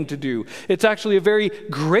merciful thing to do. It's actually a very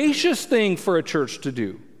gracious thing for a church to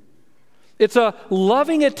do. It's a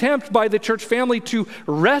loving attempt by the church family to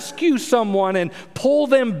rescue someone and pull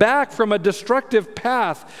them back from a destructive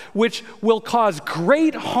path, which will cause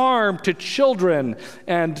great harm to children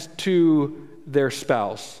and to their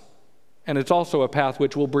spouse. And it's also a path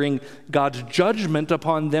which will bring God's judgment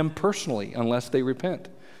upon them personally unless they repent.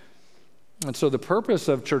 And so the purpose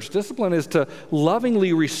of church discipline is to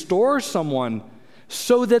lovingly restore someone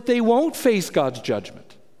so that they won't face God's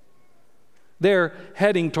judgment. They're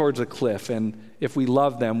heading towards a cliff, and if we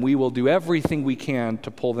love them, we will do everything we can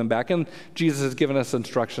to pull them back. And Jesus has given us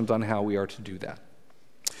instructions on how we are to do that.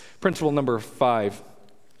 Principle number 5,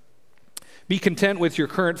 be content with your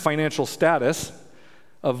current financial status.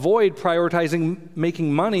 Avoid prioritizing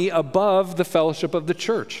making money above the fellowship of the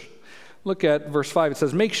church. Look at verse 5. It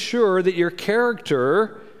says, make sure that your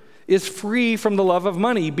character is free from the love of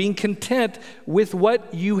money, being content with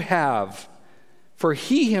what you have. For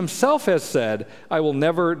he himself has said, I will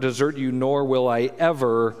never desert you, nor will I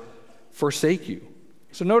ever forsake you.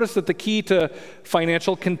 So notice that the key to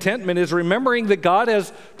financial contentment is remembering that God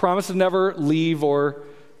has promised to never leave or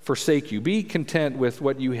forsake you. Be content with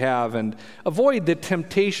what you have and avoid the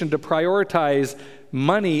temptation to prioritize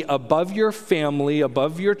money above your family,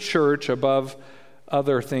 above your church, above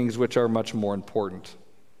other things which are much more important.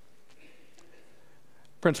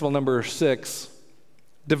 Principle number 6,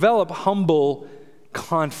 develop humble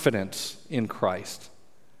confidence in Christ.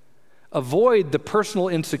 Avoid the personal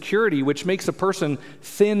insecurity which makes a person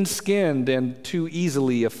thin-skinned and too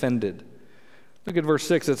easily offended. Look at verse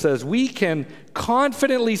 6. It says, we can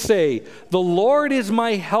confidently say, the Lord is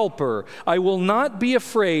my helper. I will not be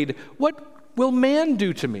afraid. What will man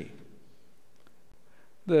do to me?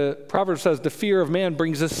 The proverb says, the fear of man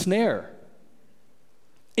brings a snare.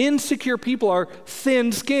 Insecure people are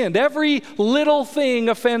thin-skinned. Every little thing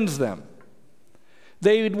offends them.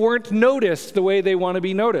 They weren't noticed the way they want to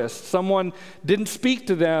be noticed. Someone didn't speak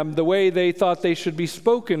to them the way they thought they should be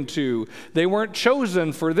spoken to. They weren't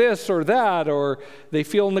chosen for this or that, or they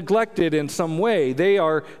feel neglected in some way. They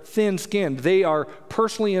are thin-skinned. They are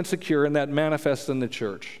personally insecure, and that manifests in the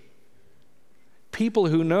church. People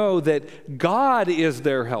who know that God is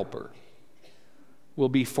their helper will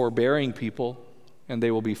be forbearing people, and they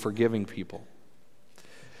will be forgiving people.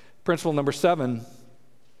 Principle number 7,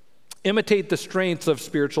 imitate the strengths of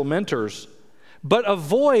spiritual mentors, but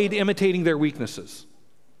avoid imitating their weaknesses.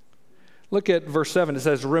 Look at verse 7. It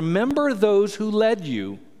says, remember those who led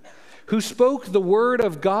you, who spoke the word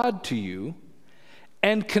of God to you,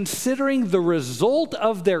 and considering the result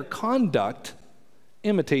of their conduct,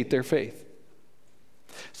 imitate their faith.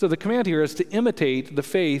 So the command here is to imitate the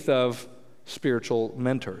faith of spiritual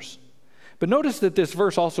mentors. But notice that this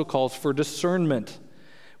verse also calls for discernment.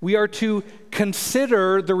 We are to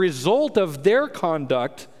consider the result of their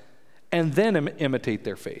conduct and then imitate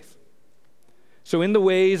their faith. So in the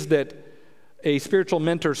ways that a spiritual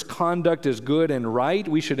mentor's conduct is good and right,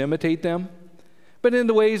 we should imitate them. But in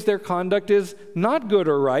the ways their conduct is not good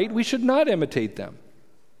or right, we should not imitate them.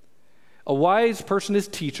 A wise person is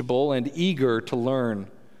teachable and eager to learn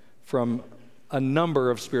from a number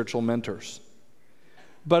of spiritual mentors.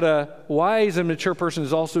 But a wise and mature person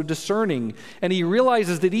is also discerning, and he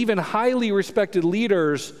realizes that even highly respected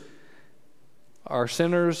leaders are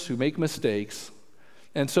sinners who make mistakes.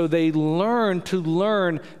 And so they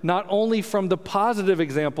learn not only from the positive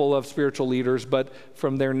example of spiritual leaders, but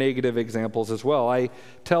from their negative examples as well. I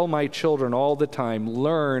tell my children all the time,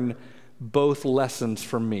 learn both lessons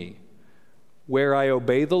from me. Where I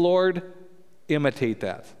obey the Lord, imitate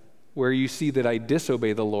that. Where you see that I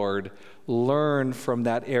disobey the Lord, learn from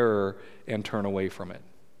that error and turn away from it.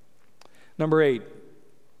 Number 8,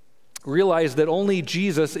 realize that only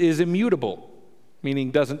Jesus is immutable,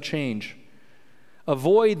 meaning doesn't change.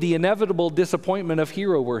 Avoid the inevitable disappointment of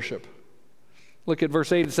hero worship. Look at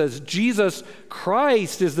verse 8. It says, Jesus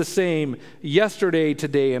Christ is the same yesterday,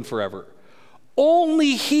 today, and forever.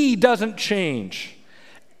 Only He doesn't change.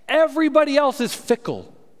 Everybody else is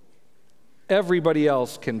fickle. Everybody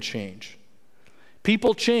else can change.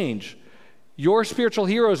 People change. Your spiritual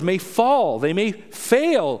heroes may fall. They may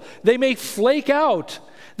fail. They may flake out.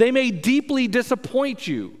 They may deeply disappoint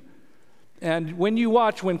you. And when you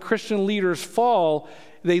watch when Christian leaders fall,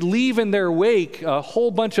 they leave in their wake a whole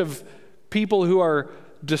bunch of people who are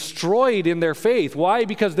destroyed in their faith. Why?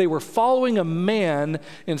 Because they were following a man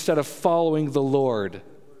instead of following the Lord.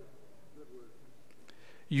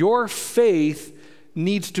 Your faith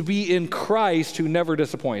needs to be in Christ who never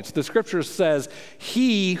disappoints. The scripture says,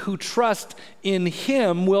 he who trusts in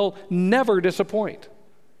Him will never disappoint.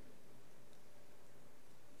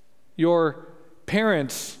 Your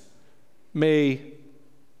parents may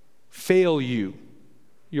fail you.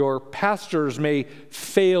 Your pastors may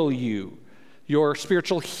fail you. Your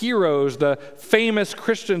spiritual heroes, the famous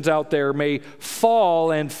Christians out there, may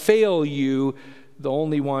fall and fail you. The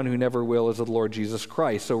only one who never will is the Lord Jesus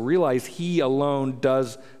Christ. So realize He alone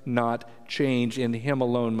does not change. In Him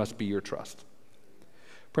alone must be your trust.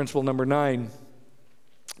 Principle number 9,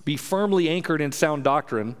 be firmly anchored in sound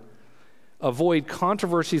doctrine. Avoid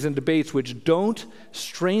controversies and debates which don't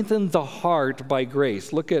strengthen the heart by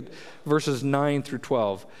grace. Look at verses 9 through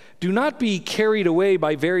 12. Do not be carried away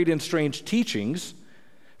by varied and strange teachings,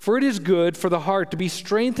 for it is good for the heart to be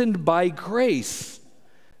strengthened by grace,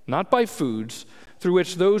 not by foods, through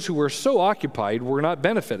which those who were so occupied were not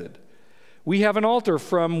benefited. We have an altar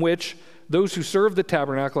from which those who serve the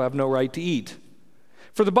tabernacle have no right to eat.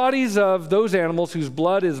 For the bodies of those animals whose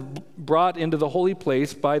blood is brought into the holy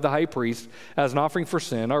place by the high priest as an offering for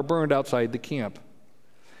sin are burned outside the camp.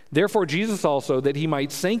 Therefore Jesus also, that He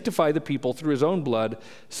might sanctify the people through His own blood,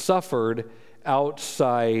 suffered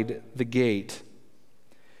outside the gate.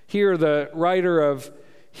 Here the writer of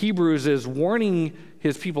Hebrews is warning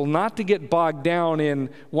his people not to get bogged down in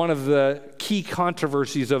one of the key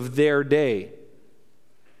controversies of their day.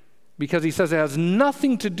 Because he says it has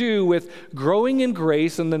nothing to do with growing in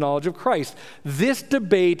grace and the knowledge of Christ. This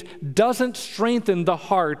debate doesn't strengthen the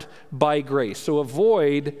heart by grace. So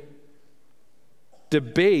avoid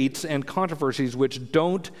debates and controversies which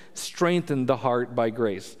don't strengthen the heart by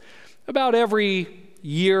grace. About every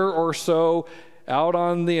year or so, out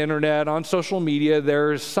on the internet, on social media,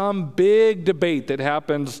 there's some big debate that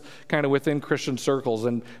happens kind of within Christian circles,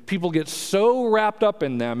 and people get so wrapped up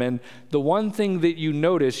in them. And the one thing that you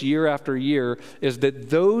notice year after year is that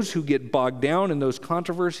those who get bogged down in those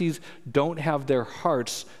controversies don't have their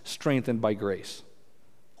hearts strengthened by grace.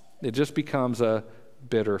 It just becomes a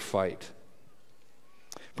bitter fight.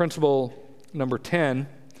 Principle number 10,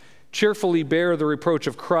 cheerfully bear the reproach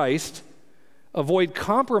of Christ. Avoid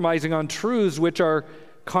compromising on truths which are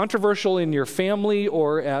controversial in your family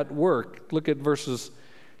or at work. Look at verses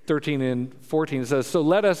 13 and 14. It says, so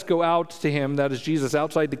let us go out to him, that is Jesus,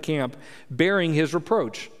 outside the camp, bearing his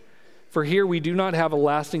reproach. For here we do not have a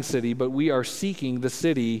lasting city, but we are seeking the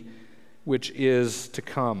city which is to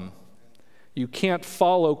come. You can't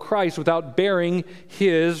follow Christ without bearing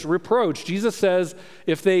his reproach. Jesus says,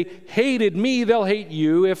 if they hated me, they'll hate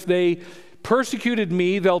you. If they persecuted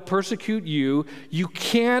me, they'll persecute you. You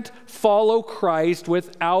can't follow Christ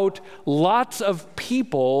without lots of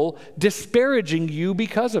people disparaging you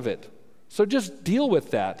because of it. So just deal with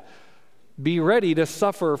that. Be ready to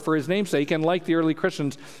suffer for his name's sake, and like the early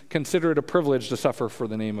Christians, consider it a privilege to suffer for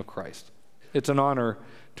the name of Christ. It's an honor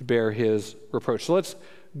to bear his reproach. So let's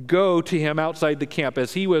go to him outside the camp.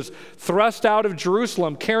 As he was thrust out of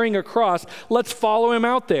Jerusalem carrying a cross, let's follow him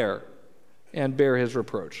out there and bear his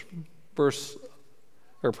reproach.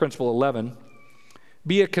 Principle 11,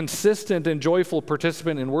 be a consistent and joyful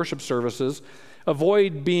participant in worship services.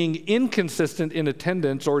 Avoid being inconsistent in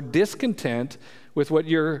attendance or discontent with what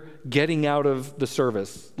you're getting out of the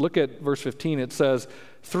service. Look at verse 15. It says,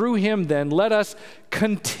 through him then let us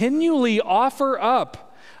continually offer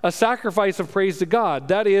up a sacrifice of praise to God.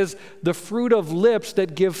 That is the fruit of lips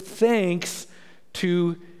that give thanks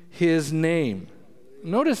to his name.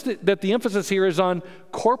 Notice that the emphasis here is on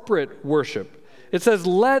corporate worship. It says,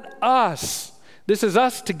 let us. This is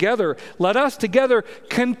us together. Let us together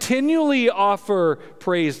continually offer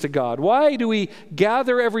praise to God. Why do we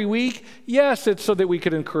gather every week? Yes, it's so that we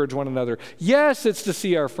could encourage one another. Yes, it's to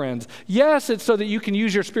see our friends. Yes, it's so that you can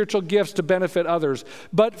use your spiritual gifts to benefit others.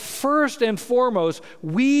 But first and foremost,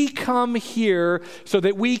 we come here so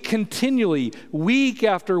that we continually, week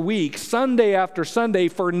after week, Sunday after Sunday,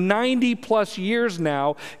 for 90 plus years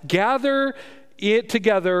now, gather it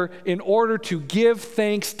together in order to give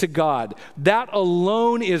thanks to God. That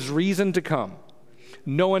alone is reason to come.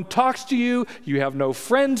 No one talks to you. You have no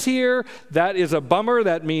friends here. That is a bummer.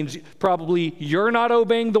 That means probably you're not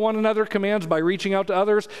obeying the one another commands by reaching out to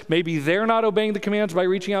others. Maybe they're not obeying the commands by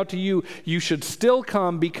reaching out to you. You should still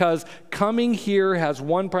come, because coming here has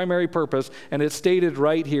one primary purpose, and it's stated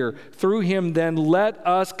right here. Through him, then, let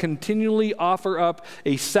us continually offer up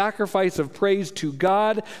a sacrifice of praise to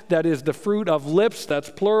God, that is the fruit of lips, that's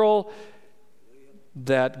plural,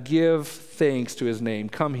 that give thanks to his name.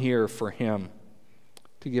 Come here for him,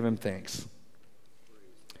 to give him thanks.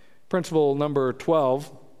 Principle number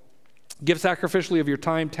 12, give sacrificially of your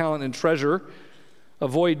time, talent, and treasure.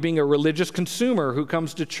 Avoid being a religious consumer who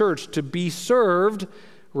comes to church to be served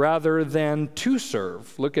rather than to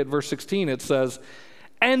serve. Look at verse 16. It says,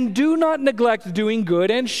 and do not neglect doing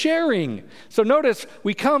good and sharing. So notice,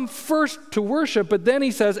 we come first to worship, but then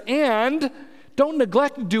he says, and don't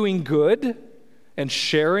neglect doing good and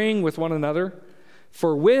sharing with one another.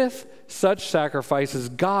 For with such sacrifices,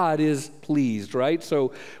 God is pleased, right?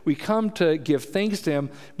 So we come to give thanks to him,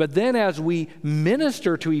 but then as we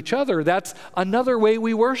minister to each other, that's another way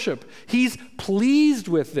we worship. He's pleased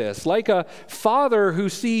with this, like a father who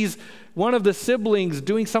sees one of the siblings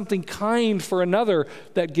doing something kind for another,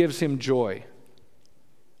 that gives him joy.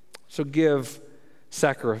 So give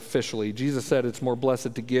sacrificially. Jesus said it's more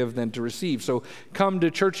blessed to give than to receive. So come to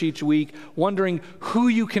church each week wondering who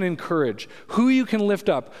you can encourage, who you can lift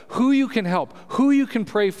up, who you can help, who you can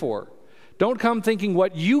pray for. Don't come thinking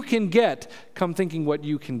what you can get, come thinking what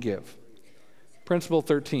you can give. Principle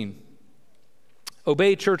 13.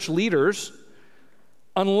 Obey church leaders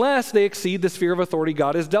unless they exceed the sphere of authority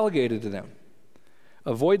God has delegated to them.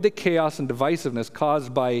 Avoid the chaos and divisiveness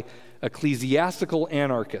caused by ecclesiastical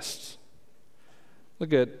anarchists.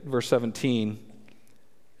 Look at verse 17.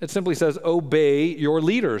 It simply says, obey your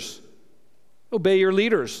leaders. Obey your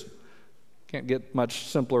leaders. Can't get much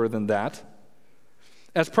simpler than that.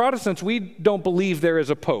 As Protestants, we don't believe there is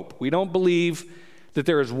a pope. We don't believe that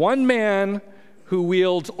there is one man who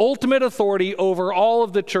wields ultimate authority over all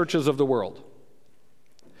of the churches of the world.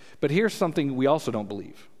 But here's something we also don't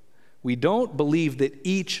believe. We don't believe that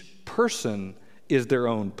each person is their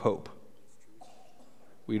own pope.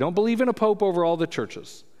 We don't believe in a pope over all the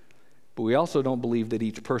churches, but we also don't believe that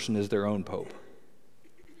each person is their own pope.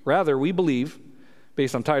 Rather, we believe,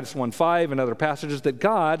 based on Titus 1:5 and other passages, that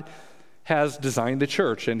God has designed the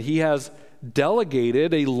church, and he has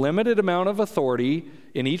delegated a limited amount of authority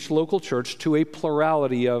in each local church to a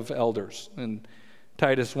plurality of elders. In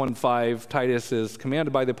Titus 1:5, Titus is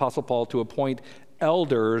commanded by the Apostle Paul to appoint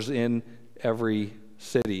elders in every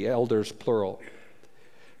city, elders plural.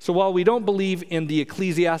 So while we don't believe in the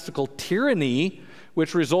ecclesiastical tyranny,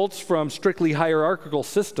 which results from strictly hierarchical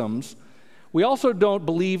systems, we also don't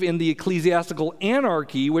believe in the ecclesiastical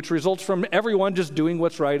anarchy, which results from everyone just doing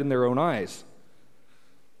what's right in their own eyes.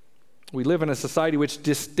 We live in a society which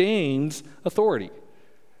disdains authority.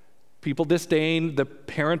 People disdain the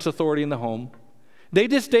parent's authority in the home. They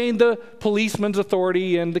disdain the policeman's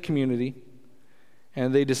authority in the community.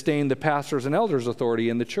 And they disdain the pastor's and elders' authority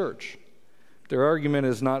in the church. Their argument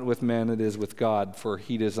is not with men, it is with God, for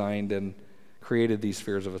he designed and created these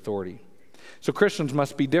spheres of authority. So Christians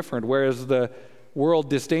must be different. Whereas the world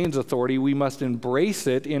disdains authority, we must embrace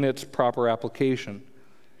it in its proper application.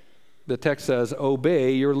 The text says,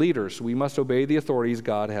 obey your leaders. We must obey the authorities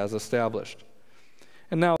God has established.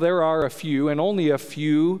 And now there are a few, and only a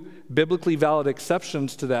few, biblically valid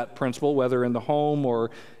exceptions to that principle, whether in the home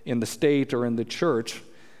or in the state or in the church.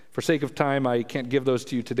 For sake of time, I can't give those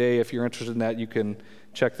to you today. If you're interested in that, you can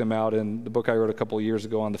check them out in the book I wrote a couple of years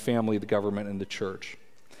ago on the family, the government, and the church.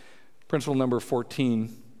 Principle number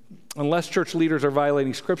 14. Unless church leaders are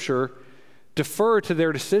violating Scripture, defer to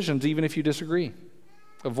their decisions even if you disagree.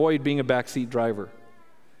 Avoid being a backseat driver.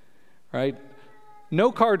 Right?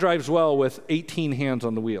 No car drives well with 18 hands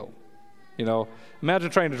on the wheel. You know, imagine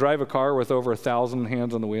trying to drive a car with over 1,000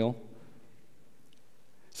 hands on the wheel.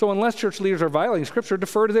 So unless church leaders are violating Scripture,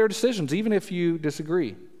 defer to their decisions, even if you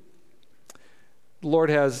disagree. The Lord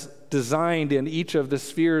has designed in each of the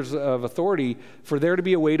spheres of authority for there to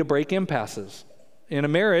be a way to break impasses In a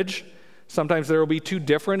marriage, sometimes there will be two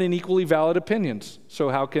different and equally valid opinions. So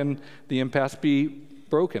how can the impasse be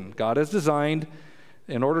broken? God has designed,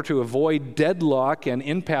 in order to avoid deadlock and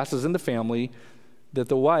impasses in the family, that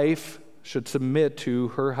the wife should submit to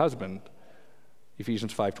her husband.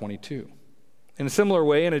 Ephesians 5:22. In a similar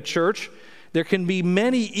way, in a church, there can be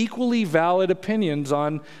many equally valid opinions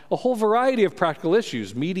on a whole variety of practical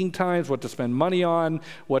issues: meeting times, what to spend money on,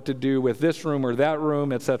 what to do with this room or that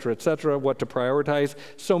room, etc., what to prioritize.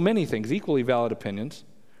 So many things, equally valid opinions.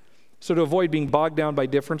 So to avoid being bogged down by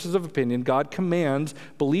differences of opinion, God commands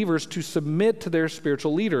believers to submit to their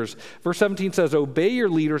spiritual leaders. Verse 17 says, obey your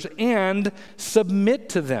leaders and submit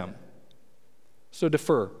to them. So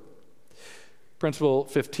defer. Principle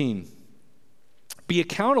 15. Be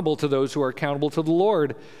accountable to those who are accountable to the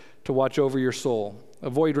Lord to watch over your soul.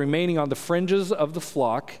 Avoid remaining on the fringes of the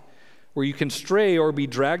flock where you can stray or be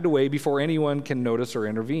dragged away before anyone can notice or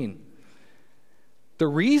intervene. The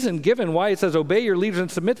reason given why it says obey your leaders and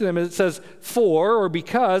submit to them is it says for or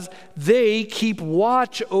because they keep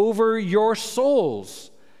watch over your souls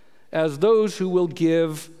as those who will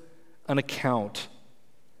give an account.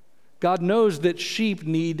 God knows that sheep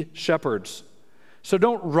need shepherds. So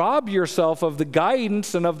don't rob yourself of the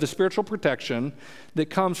guidance and of the spiritual protection that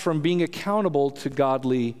comes from being accountable to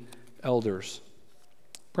godly elders.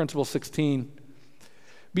 Principle 16.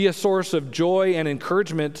 Be a source of joy and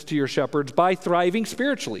encouragement to your shepherds by thriving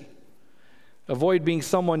spiritually. Avoid being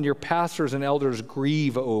someone your pastors and elders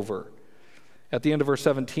grieve over. At the end of verse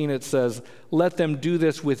 17 it says, let them do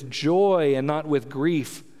this with joy and not with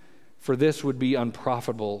grief, for this would be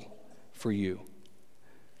unprofitable for you.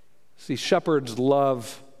 See, shepherds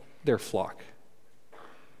love their flock.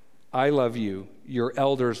 I love you. Your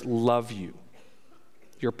elders love you.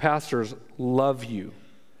 Your pastors love you.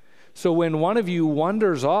 So when one of you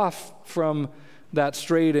wanders off from that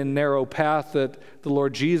straight and narrow path that the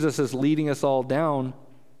Lord Jesus is leading us all down,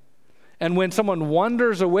 and when someone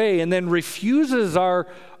wanders away and then refuses our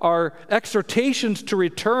exhortations to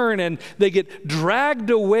return, and they get dragged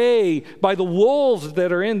away by the wolves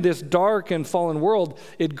that are in this dark and fallen world,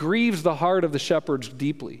 it grieves the heart of the shepherds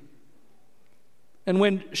deeply. And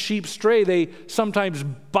when sheep stray, they sometimes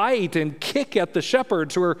bite and kick at the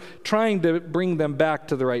shepherds who are trying to bring them back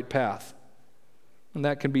to the right path. And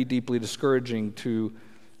that can be deeply discouraging to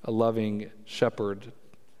a loving shepherd.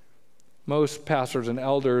 Most pastors and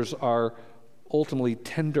elders are ultimately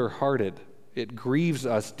tender-hearted. It grieves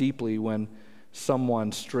us deeply when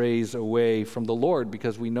someone strays away from the Lord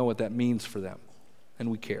because we know what that means for them,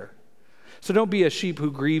 and we care. So don't be a sheep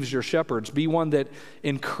who grieves your shepherds. Be one that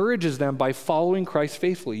encourages them by following Christ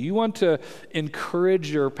faithfully. You want to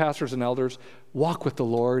encourage your pastors and elders, walk with the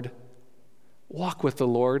Lord. Walk with the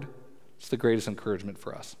Lord. It's the greatest encouragement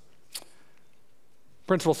for us.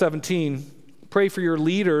 Principle 17, pray for your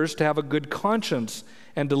leaders to have a good conscience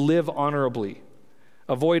and to live honorably.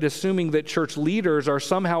 Avoid assuming that church leaders are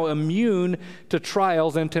somehow immune to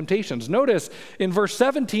trials and temptations. Notice in verse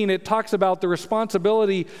 17, it talks about the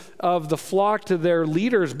responsibility of the flock to their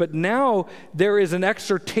leaders, but now there is an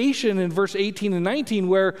exhortation in verse 18 and 19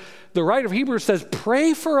 where the writer of Hebrews says,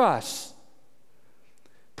 pray for us.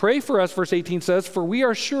 Pray for us, verse 18 says, for we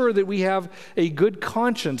are sure that we have a good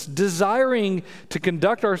conscience, desiring to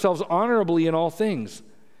conduct ourselves honorably in all things.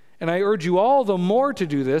 And I urge you all the more to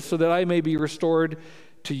do this so that I may be restored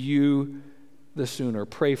to you the sooner.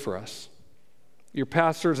 Pray for us. Your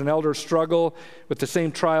pastors and elders struggle with the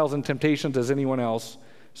same trials and temptations as anyone else,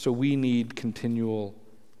 so we need continual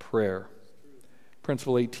prayer.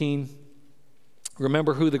 Principle 18,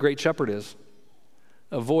 remember who the great shepherd is.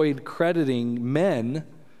 Avoid crediting men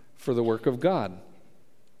for the work of God.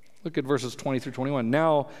 Look at verses 20 through 21.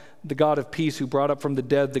 Now the God of peace, who brought up from the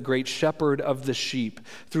dead the great shepherd of the sheep,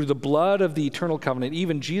 through the blood of the eternal covenant,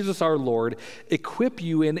 even Jesus our Lord, equip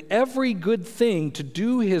you in every good thing to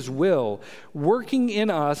do his will, working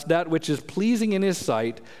in us that which is pleasing in his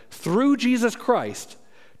sight, through Jesus Christ,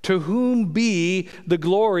 to whom be the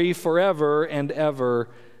glory forever and ever.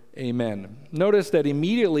 Amen. Notice that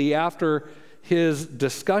immediately after his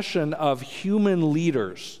discussion of human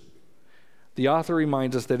leaders, the author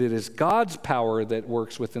reminds us that it is God's power that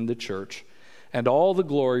works within the church, and all the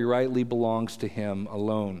glory rightly belongs to him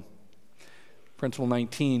alone. Principle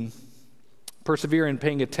 19, persevere in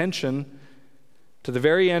paying attention to the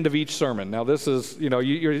very end of each sermon. Now this is,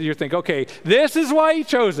 you think, okay, this is why he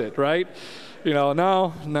chose it, right?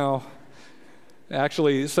 No.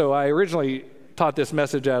 Actually, so I originally taught this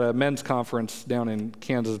message at a men's conference down in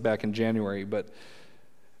Kansas back in January, but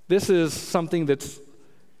this is something that's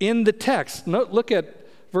in the text. Look at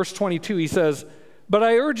verse 22. He says, but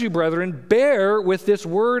I urge you, brethren, bear with this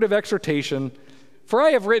word of exhortation, For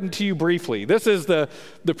I have written to you briefly. This is the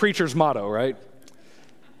preacher's motto, right?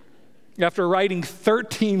 After writing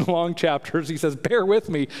 13 long chapters, he says, bear with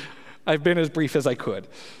me. I've been as brief as I could.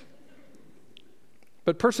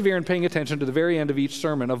 But persevere in paying attention to the very end of each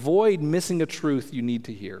sermon. Avoid missing a truth you need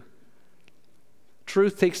to hear.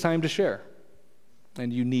 Truth takes time to share,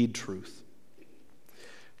 and you need truth.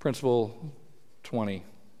 Principle 20,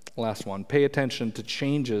 last one. Pay attention to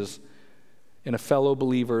changes in a fellow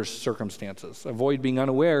believer's circumstances. Avoid being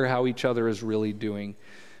unaware how each other is really doing.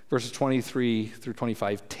 Verses 23 through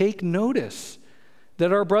 25. Take notice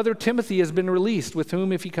that our brother Timothy has been released, with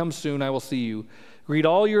whom, if he comes soon, I will see you. Greet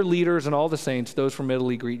all your leaders and all the saints. Those from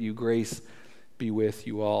Italy greet you. Grace be with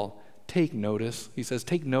you all. Take notice. He says,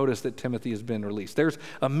 take notice that Timothy has been released. There's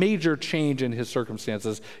a major change in his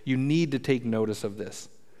circumstances. You need to take notice of this.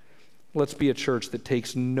 Let's be a church that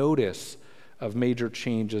takes notice of major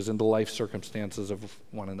changes in the life circumstances of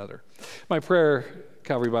one another. My prayer,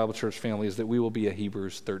 Calvary Bible Church family, is that we will be a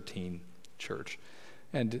Hebrews 13 church.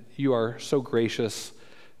 And you are so gracious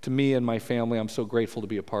to me and my family. I'm so grateful to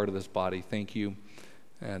be a part of this body. Thank you.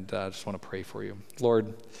 And I just want to pray for you.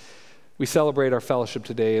 Lord, we celebrate our fellowship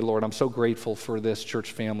today. Lord, I'm so grateful for this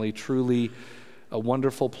church family. Truly a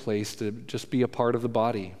wonderful place to just be a part of the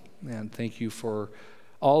body. And thank you for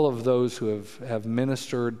all of those who have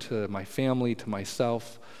ministered to my family, to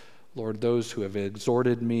myself. Lord, those who have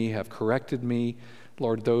exhorted me, have corrected me.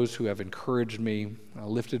 Lord, those who have encouraged me,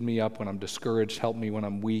 lifted me up when I'm discouraged, helped me when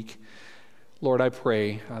I'm weak. Lord, I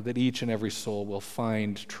pray that each and every soul will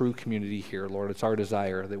find true community here. Lord, it's our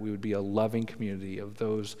desire that we would be a loving community of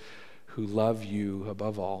those who love you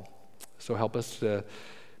above all. So help us to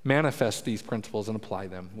manifest these principles and apply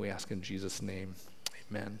them. We ask in Jesus' name.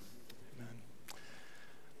 Amen.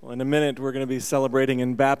 Well, in a minute, we're going to be celebrating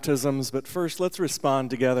in baptisms, but first, let's respond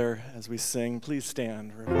together as we sing. Please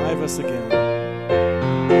stand. Revive us again.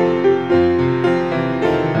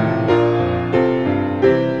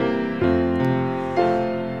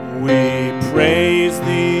 Praise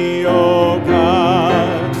thee, O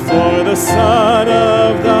God, for the Son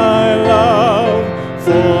of thy love,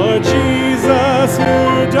 for Jesus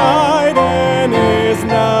who died and is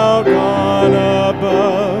now gone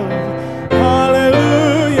above.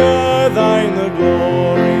 Hallelujah, thine the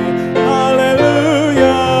glory. Hallelujah,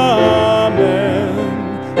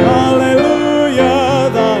 amen. Hallelujah,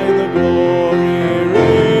 thine the glory.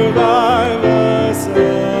 Revive us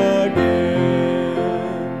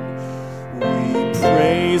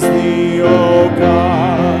praise thee, O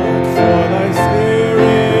God, for thy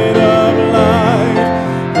Spirit of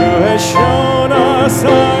light, who has shown us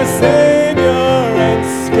our Savior and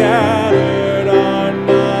scattered our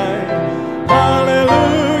night.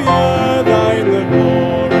 Hallelujah, thine the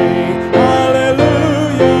glory.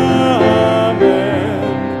 Hallelujah, amen.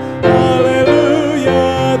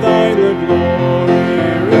 Hallelujah, thine the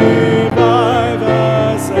glory. Revive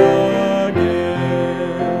us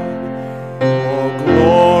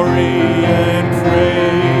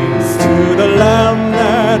Lamb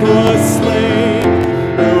that was slain,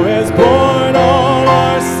 who has borne all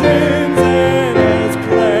our sins and has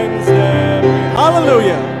cleansed every.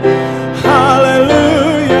 Hallelujah!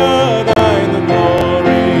 Hallelujah! Thine the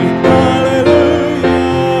glory. Hallelujah!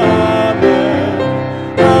 Amen.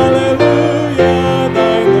 Hallelujah!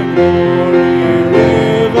 Thine the glory.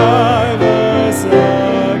 Revive us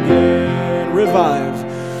again. Revive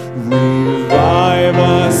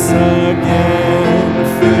us again.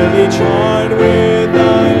 Fill each heart with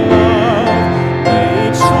thy love. May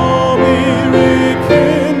each soul be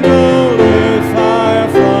rekindled with fire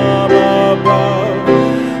from above.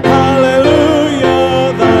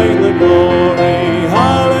 Hallelujah, thine the glory.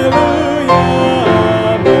 Hallelujah,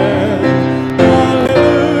 amen.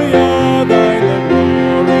 Hallelujah, thine the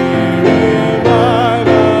glory. Revive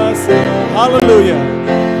us. Hallelujah.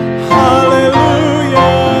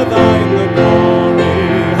 Hallelujah, thine the glory.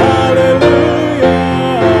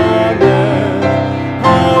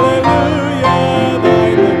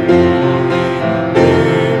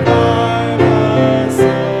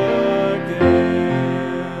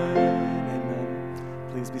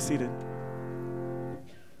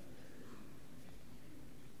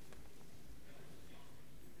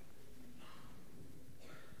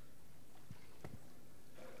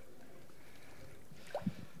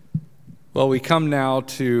 Well, we come now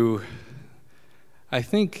to, I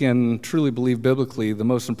think and truly believe biblically, the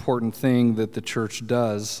most important thing that the church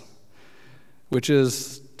does, which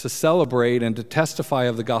is to celebrate and to testify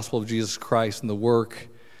of the gospel of Jesus Christ and the work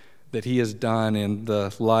that he has done in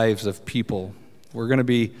the lives of people. We're going to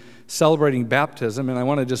be celebrating baptism, and I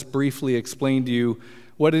want to just briefly explain to you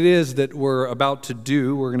what it is that we're about to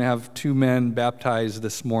do. We're going to have 2 men baptized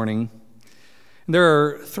this morning. And there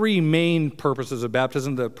are 3 main purposes of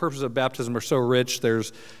baptism. The purposes of baptism are so rich,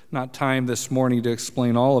 there's not time this morning to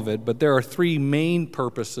explain all of it, but there are 3 main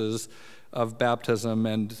purposes of baptism,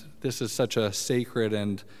 and this is such a sacred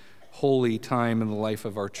and holy time in the life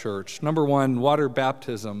of our church. Number 1, water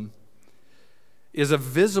baptism is a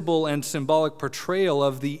visible and symbolic portrayal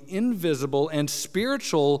of the invisible and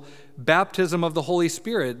spiritual baptism of the Holy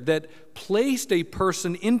Spirit that placed a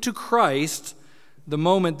person into Christ the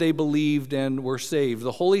moment they believed and were saved.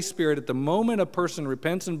 The Holy Spirit, at the moment a person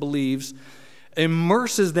repents and believes,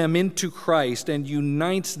 immerses them into Christ and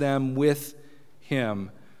unites them with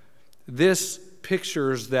Him. This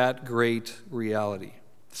pictures that great reality.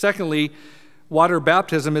 Secondly, water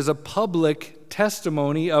baptism is a public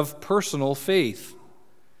testimony of personal faith.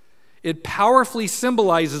 It powerfully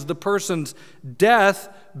symbolizes the person's death,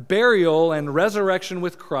 burial, and resurrection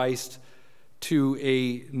with Christ to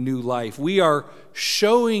a new life. We are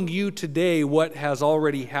showing you today what has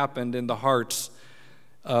already happened in the hearts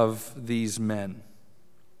of these men.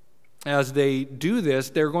 As they do this,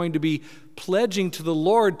 they're going to be pledging to the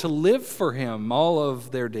Lord to live for Him all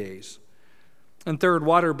of their days. And third,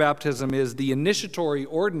 water baptism is the initiatory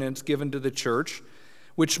ordinance given to the church,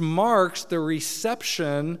 which marks the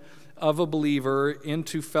reception of a believer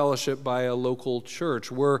into fellowship by a local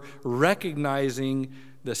church. We're recognizing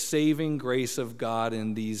the saving grace of God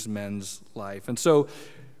in these men's life. And so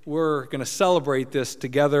we're going to celebrate this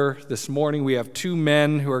together this morning. We have 2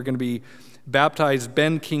 men who are going to be baptized,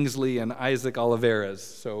 Ben Kingsley and Isaac Olivares.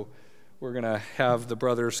 So we're going to have the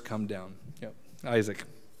brothers come down. Yep. Isaac.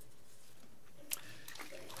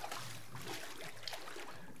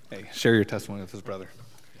 Hey, share your testimony with his brother.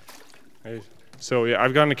 Hey. So yeah,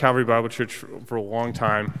 I've gone to Calvary Bible Church for a long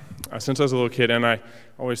time, since I was a little kid, and I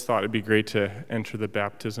always thought it'd be great to enter the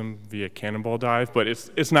baptism via cannonball dive, but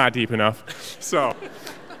it's not deep enough. So,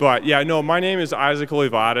 but yeah, no, my name is Isaac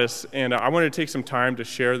Olivares, and I wanted to take some time to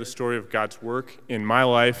share the story of God's work in my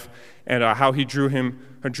life and how He drew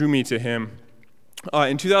me to Him.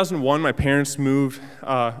 In 2001, my parents moved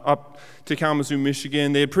up to Kalamazoo,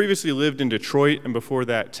 Michigan. They had previously lived in Detroit, and before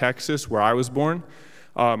that, Texas, where I was born.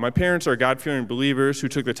 My parents are God-fearing believers who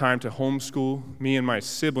took the time to homeschool me and my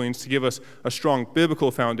siblings to give us a strong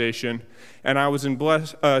biblical foundation, and I was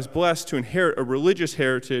blessed to inherit a religious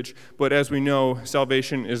heritage, but as we know,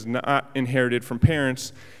 salvation is not inherited from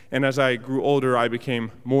parents, and as I grew older, I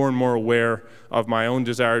became more and more aware of my own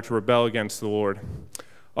desire to rebel against the Lord.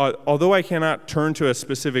 Although I cannot turn to a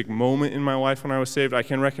specific moment in my life when I was saved, I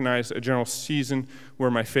can recognize a general season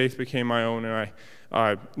where my faith became my own, and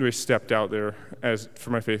I really stepped out there for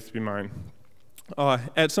my faith to be mine.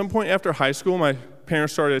 At some point after high school, my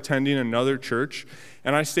parents started attending another church,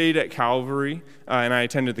 and I stayed at Calvary, and I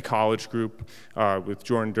attended the college group with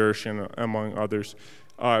Jordan Dersh and among others.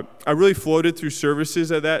 I really floated through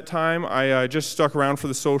services at that time. I just stuck around for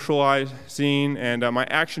the socializing, and my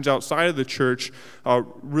actions outside of the church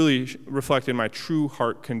really reflected my true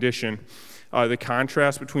heart condition. The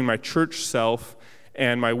contrast between my church self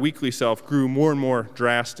and my weekly self grew more and more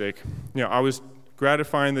drastic. I was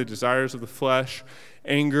gratifying the desires of the flesh,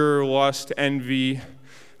 anger, lust, envy,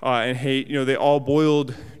 and hate. They all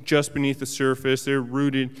boiled just beneath the surface. They're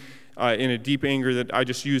rooted in a deep anger that I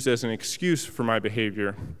just used as an excuse for my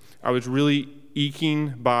behavior. I was really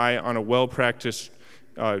eking by on a well-practiced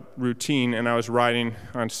routine, and I was riding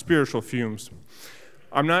on spiritual fumes.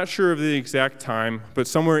 I'm not sure of the exact time, but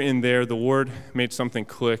somewhere in there, the Lord made something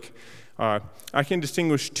click. I can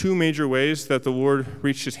distinguish 2 major ways that the Lord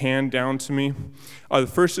reached His hand down to me. The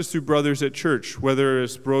first is through brothers at church, whether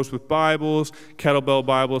it's Bros with Bibles, Kettlebell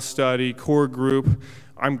Bible Study, Core Group.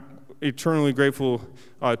 I'm eternally grateful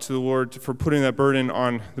to the Lord for putting that burden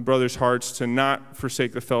on the brothers' hearts to not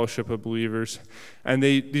forsake the fellowship of believers. And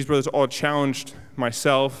these brothers all challenged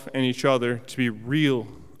myself and each other to be real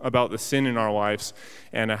about the sin in our lives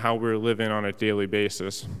and how we're living on a daily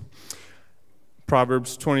basis.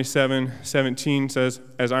 Proverbs 27:17 says,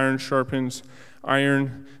 "As iron sharpens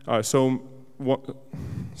iron, so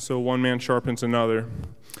one man sharpens another."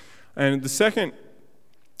 And the second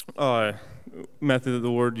method that the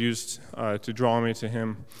Lord used to draw me to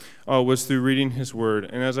Him was through reading His Word.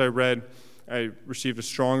 And as I read, I received a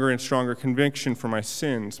stronger and stronger conviction for my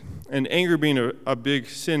sins. And anger being a big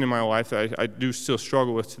sin in my life that I do still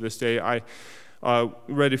struggle with to this day, I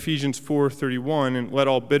read Ephesians 4:31, "And let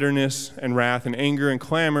all bitterness and wrath and anger and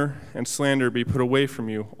clamor and slander be put away from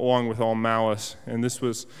you, along with all malice." And this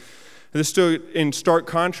was This stood in stark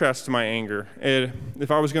contrast to my anger.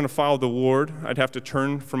 If I was going to follow the Lord, I'd have to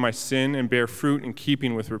turn from my sin and bear fruit in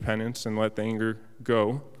keeping with repentance and let the anger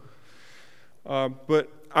go. But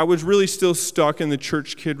I was really still stuck in the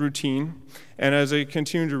church kid routine. And as I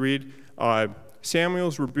continued to read,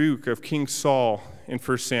 Samuel's rebuke of King Saul in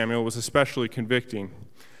 1 Samuel was especially convicting.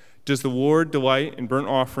 Does the Lord delight in burnt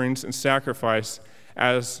offerings and sacrifice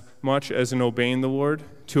as much as in obeying the Lord?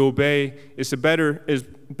 To obey is better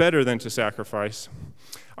than to sacrifice.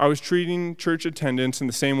 I was treating church attendance in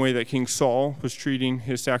the same way that King Saul was treating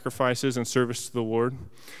his sacrifices and service to the Lord.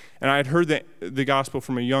 And I had heard the gospel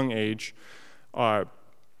from a young age,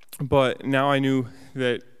 but now I knew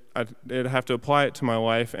that I'd have to apply it to my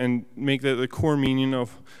life and make that the core meaning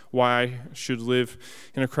of why I should live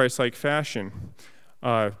in a Christ-like fashion.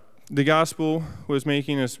 The gospel was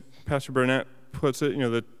making, as Pastor Burnett puts it,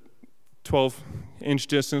 the 12-inch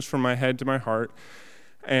distance from my head to my heart.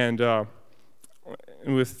 And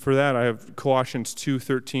for that, I have Colossians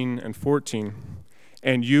 2:13 and 14.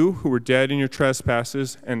 And you who were dead in your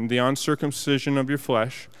trespasses and the uncircumcision of your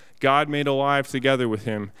flesh, God made alive together with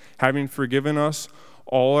him, having forgiven us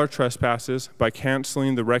all our trespasses by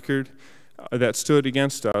canceling the record that stood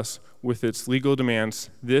against us with its legal demands.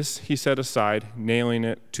 This he set aside, nailing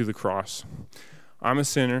it to the cross. I'm a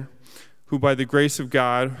sinner who by the grace of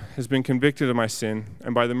God has been convicted of my sin,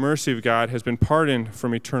 and by the mercy of God has been pardoned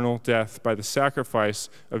from eternal death by the sacrifice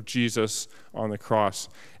of Jesus on the cross.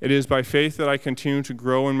 It is by faith that I continue to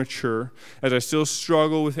grow and mature. As I still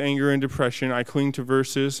struggle with anger and depression, I cling to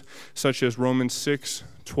verses such as Romans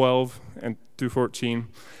 6:12 and through 14.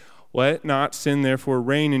 Let not sin therefore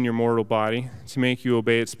reign in your mortal body to make you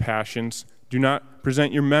obey its passions. Do not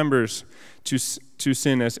present your members to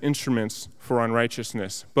sin as instruments for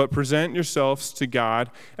unrighteousness, but present yourselves to God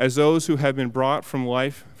as those who have been brought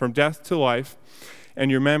from death to life,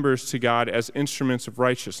 and your members to God as instruments of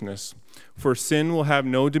righteousness. For sin will have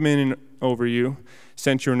no dominion over you,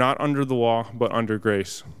 since you're not under the law, but under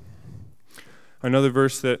grace. Another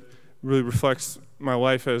verse that really reflects my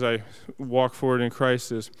life as I walk forward in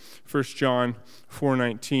Christ is 1 John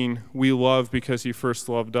 4:19. We love because he first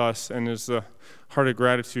loved us, and is the heart of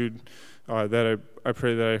gratitude that I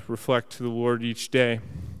pray that I reflect to the Lord each day.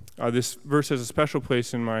 This verse has a special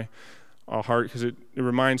place in my heart because it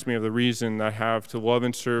reminds me of the reason I have to love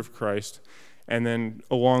and serve Christ. And then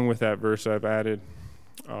along with that verse, I've added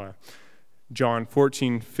John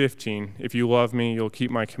 14:15. If you love me, you'll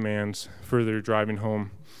keep my commands, further driving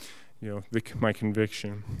home my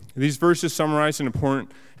conviction. These verses summarize an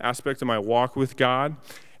important aspect of my walk with God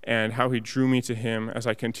and how he drew me to him. As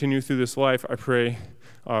I continue through this life, I pray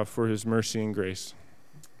for his mercy and grace.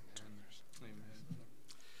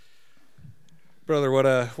 Brother, what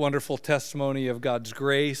a wonderful testimony of God's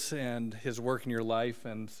grace and his work in your life.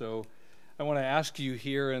 And so I want to ask you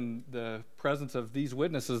here in the presence of these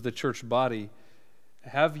witnesses, the church body,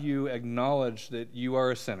 have you acknowledged that you are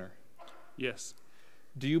a sinner? Yes.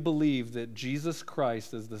 Do you believe that Jesus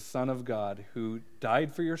Christ is the Son of God who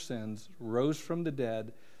died for your sins, rose from the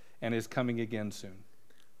dead, and is coming again soon?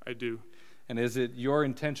 I do. And is it your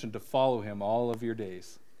intention to follow him all of your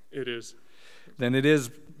days? It is. Then it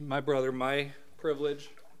is, my brother, my privilege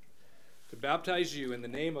to baptize you in the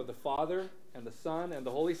name of the Father and the Son and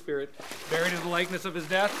the Holy Spirit, buried in the likeness of his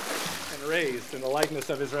death and raised in the likeness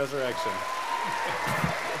of his resurrection.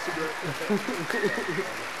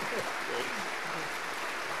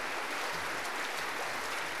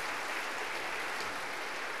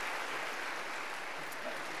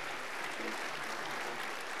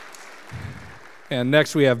 And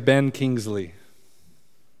next we have Ben Kingsley.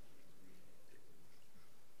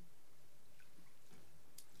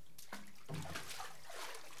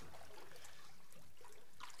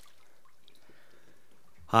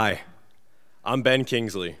 Hi, I'm Ben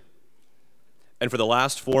Kingsley. And for the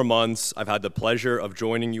last 4 months, I've had the pleasure of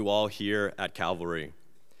joining you all here at Calvary.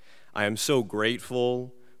 I am so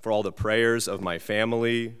grateful for all the prayers of my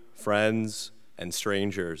family, friends, and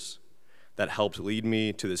strangers that helped lead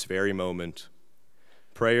me to this very moment.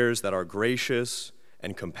 Prayers that our gracious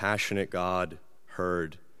and compassionate God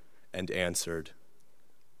heard and answered.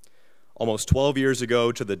 Almost 12 years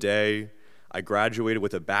ago to the day, I graduated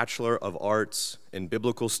with a Bachelor of Arts in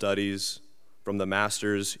Biblical Studies from the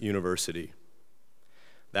Masters University.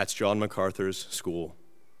 That's John MacArthur's school.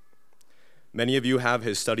 Many of you have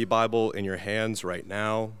his study Bible in your hands right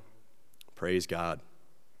now. Praise God.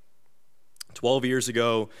 12 years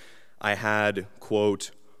ago, I had,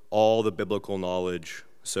 quote, all the biblical knowledge,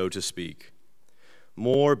 so to speak.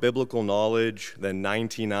 More biblical knowledge than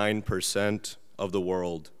 99% of the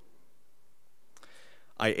world.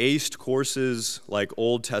 I aced courses like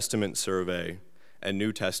Old Testament survey and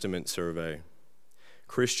New Testament survey,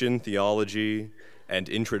 Christian theology and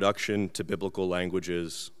introduction to biblical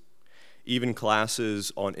languages, even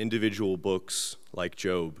classes on individual books like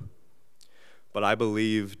Job. But I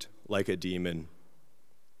believed like a demon.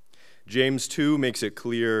 James 2 makes it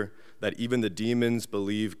clear that even the demons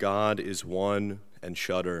believe God is one and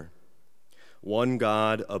shudder. One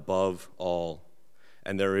God above all,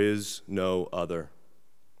 and there is no other.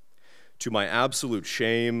 To my absolute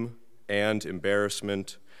shame and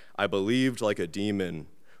embarrassment, I believed like a demon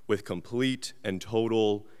with complete and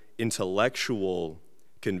total intellectual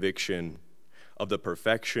conviction of the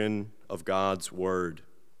perfection of God's word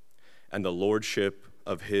and the lordship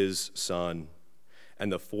of his Son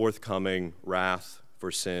and the forthcoming wrath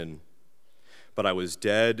for sin. But I was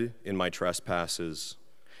dead in my trespasses,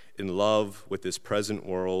 in love with this present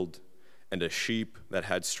world, and a sheep that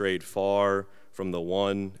had strayed far from the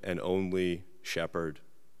one and only shepherd.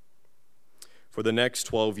 For the next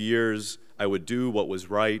 12 years, I would do what was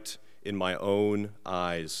right in my own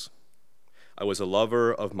eyes. I was a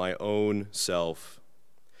lover of my own self,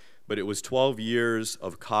 but it was 12 years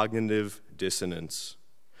of cognitive dissonance,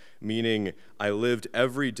 meaning I lived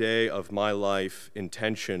every day of my life in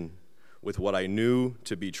tension with what I knew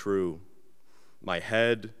to be true. My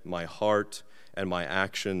head, my heart, and my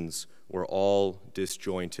actions were all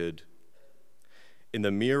disjointed. In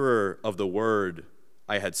the mirror of the Word,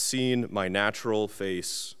 I had seen my natural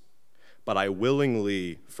face, but I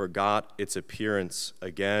willingly forgot its appearance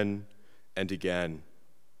again and again.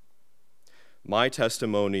 My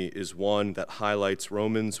testimony is one that highlights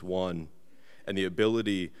Romans 1 and the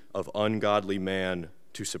ability of ungodly man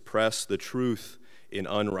to suppress the truth in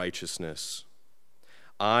unrighteousness.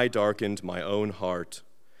 I darkened my own heart,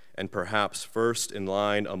 and perhaps first in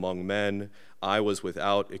line among men, I was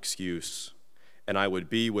without excuse, and I would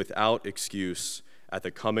be without excuse at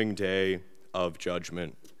the coming day of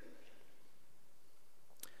judgment.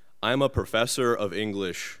 I'm a professor of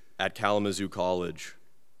English at Kalamazoo College,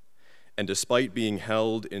 and despite being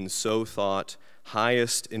held in so thought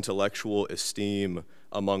highest intellectual esteem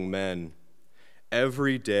among men,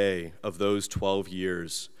 every day of those 12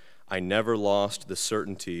 years, I never lost the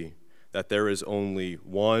certainty that there is only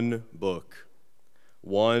one book,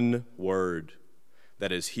 one word,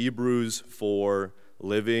 that is Hebrews 4,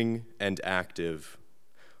 living and active,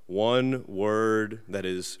 one word that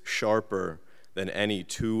is sharper than any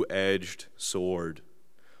two-edged sword,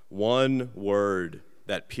 one word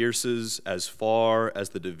that pierces as far as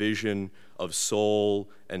the division of soul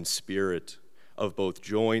and spirit, of both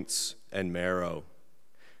joints and marrow.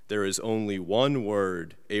 There is only one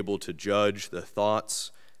word able to judge the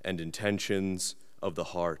thoughts and intentions of the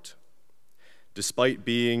heart. Despite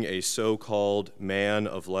being a so-called man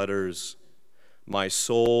of letters, my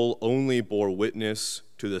soul only bore witness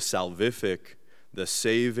to the salvific, the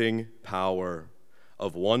saving power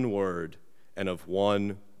of one word and of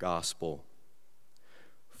one gospel.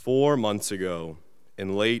 4 months ago,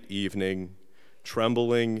 in late evening,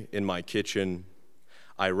 trembling in my kitchen,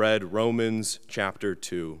 I read Romans chapter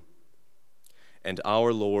 2, and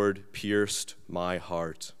our Lord pierced my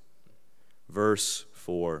heart. Verse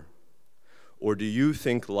 4, or do you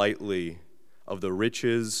think lightly of the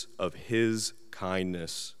riches of his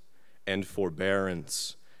kindness and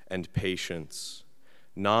forbearance and patience,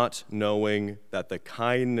 not knowing that the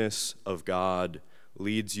kindness of God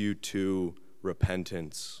leads you to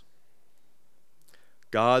repentance?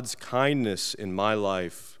 God's kindness in my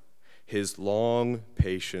life, his long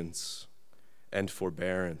patience and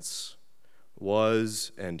forbearance,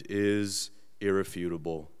 was and is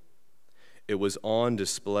irrefutable. It was on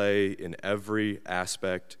display in every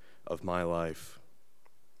aspect of my life.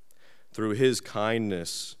 Through his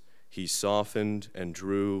kindness, he softened and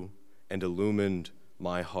drew and illumined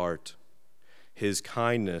my heart. His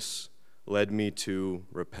kindness led me to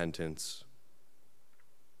repentance.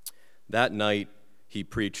 That night, he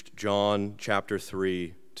preached John chapter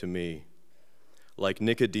 3 to me. Like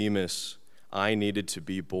Nicodemus, I needed to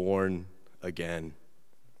be born again.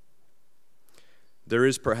 There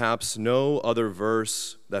is perhaps no other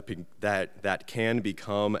verse that can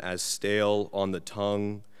become as stale on the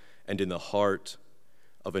tongue and in the heart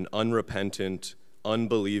of an unrepentant,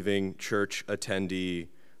 unbelieving church attendee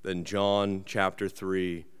than John chapter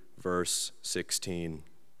 3, verse 16.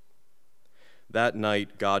 That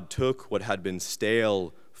night, God took what had been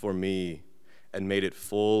stale for me and made it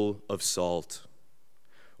full of salt.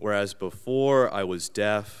 Whereas before I was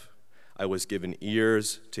deaf, I was given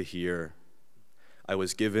ears to hear. I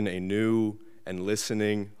was given a new and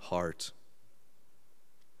listening heart.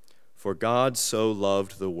 For God so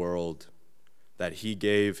loved the world that he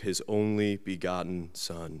gave his only begotten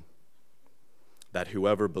Son, that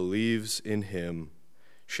whoever believes in him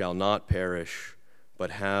shall not perish, but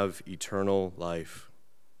have eternal life.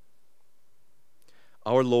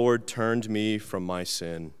 Our Lord turned me from my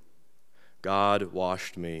sin. God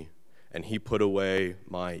washed me, and he put away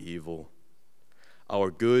my evil. Our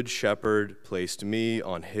good shepherd placed me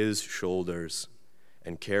on his shoulders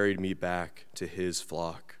and carried me back to his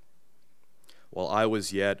flock. While I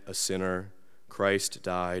was yet a sinner, Christ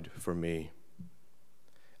died for me.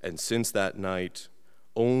 And since that night,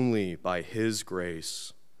 only by his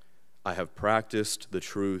grace, I have practiced the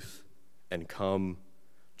truth and come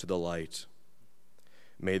to the light.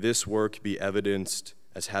 May this work be evidenced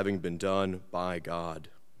as having been done by God.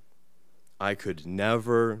 I could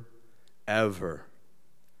never, ever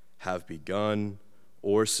have begun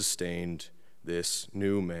or sustained this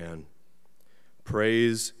new man.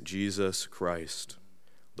 Praise Jesus Christ,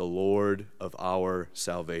 the Lord of our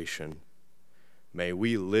salvation. May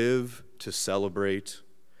we live to celebrate,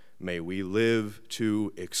 may we live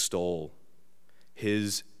to extol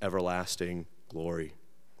his everlasting glory.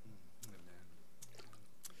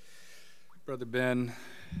 Brother Ben,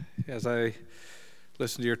 as I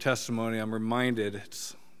listen to your testimony, I'm reminded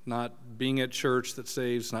it's not being at church that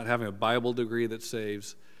saves, not having a Bible degree that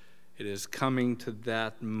saves. It is coming to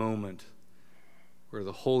that moment where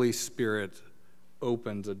the Holy Spirit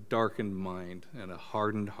opens a darkened mind and a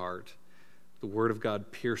hardened heart. The Word of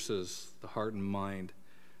God pierces the heart and mind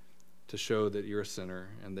to show that you're a sinner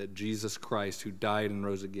and that Jesus Christ, who died and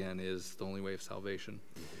rose again, is the only way of salvation.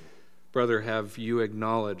 Brother, have you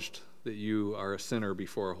acknowledged that you are a sinner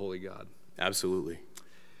before a holy God? Absolutely.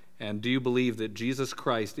 And do you believe that Jesus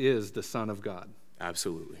Christ is the Son of God?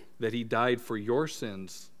 Absolutely. That he died for your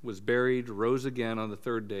sins, was buried, rose again on the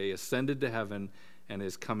third day, ascended to heaven, and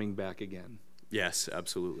is coming back again? Yes,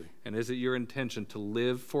 absolutely. And is it your intention to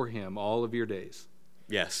live for him all of your days?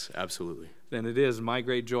 Yes, absolutely. Then it is my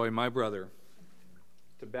great joy, my brother,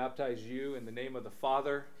 to baptize you in the name of the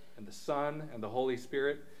Father and the Son and the Holy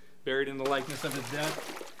Spirit, buried in the likeness of his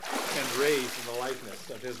death and raised in the likeness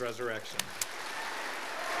of his resurrection.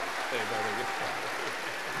 Hey, brother, get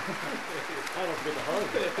I don't get the hug.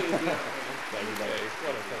 What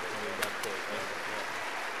a testimony of God's grace.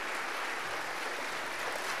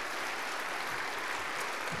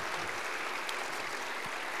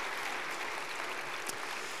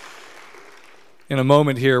 In a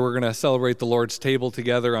moment here, we're going to celebrate the Lord's table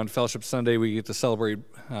together on Fellowship Sunday. We get to celebrate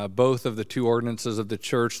both of the two ordinances of the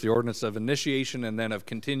church, the ordinance of initiation and then of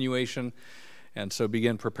continuation. And so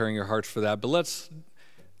begin preparing your hearts for that. But let's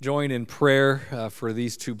join in prayer for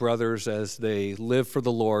these two brothers as they live for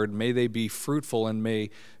the Lord. May they be fruitful, and may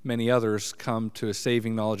many others come to a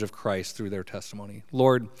saving knowledge of Christ through their testimony.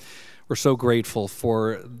 Lord, we're so grateful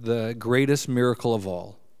for the greatest miracle of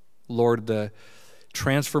all. Lord, the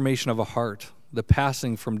transformation of a heart, the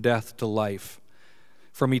passing from death to life,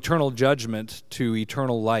 from eternal judgment to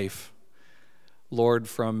eternal life. Lord,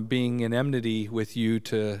 from being in enmity with you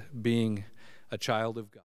to being a child of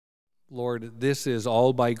God. Lord, this is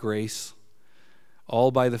all by grace, all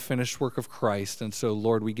by the finished work of Christ. And so,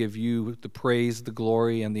 Lord, we give you the praise, the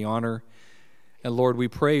glory, and the honor. And Lord, we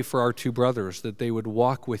pray for our two brothers that they would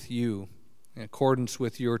walk with you in accordance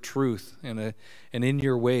with your truth and in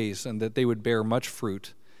your ways, and that they would bear much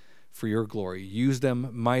fruit for your glory. Use them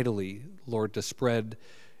mightily, Lord, to spread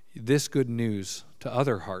this good news to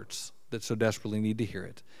other hearts that so desperately need to hear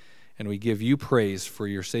it. And we give you praise for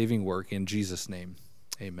your saving work in Jesus' name.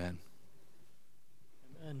 Amen.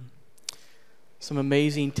 Amen. Some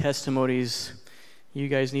amazing testimonies. You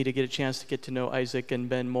guys need to get a chance to get to know Isaac and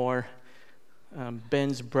Ben more.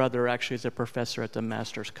 Ben's brother actually is a professor at the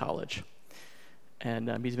Master's College.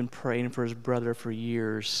 And he's been praying for his brother for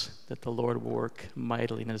years that the Lord will work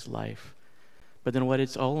mightily in his life. But then what,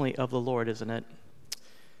 it's only of the Lord, isn't it?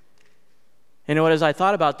 You know what, as I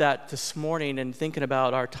thought about that this morning and thinking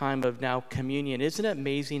about our time of now communion, isn't it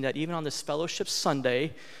amazing that even on this Fellowship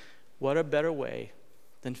Sunday, what a better way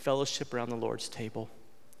than fellowship around the Lord's table?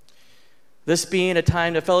 This being a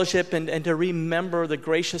time to fellowship and to remember the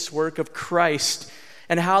gracious work of Christ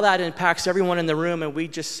and how that impacts everyone in the room. And we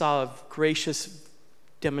just saw a gracious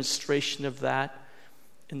demonstration of that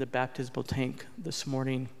in the baptismal tank this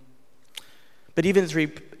morning. But even as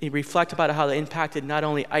we reflect about how they impacted not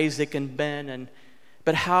only Isaac and Ben,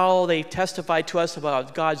 but how they testified to us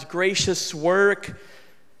about God's gracious work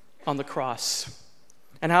on the cross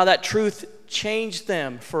and how that truth changed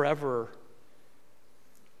them forever.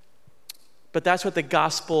 But that's what the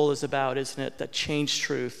gospel is about, isn't it? That changed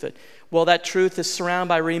truth. That truth is surrounded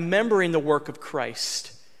by remembering the work of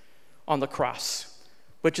Christ on the cross.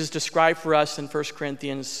 which is described for us in 1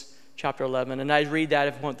 Corinthians chapter 11. And I read that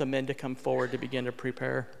if I want the men to come forward to begin to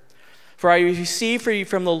prepare. For I received for you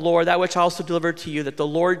from the Lord that which I also delivered to you, that the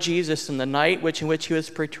Lord Jesus, in the night in which he was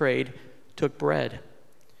betrayed, took bread.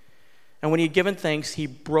 And when he had given thanks, he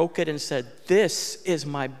broke it and said, "This is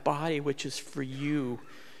my body, which is for you.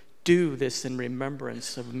 Do this in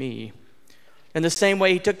remembrance of me." In the same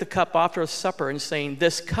way, he took the cup after supper and saying,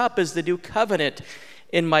 "This cup is the new covenant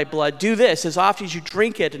in my blood. Do this as often as you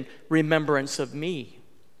drink it in remembrance of me.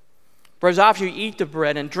 For as often as you eat the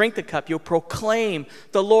bread and drink the cup, you'll proclaim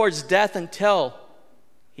the Lord's death until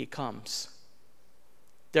he comes.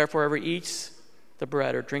 Therefore, whoever eats the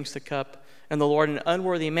bread or drinks the cup and the Lord in an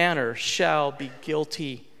unworthy manner shall be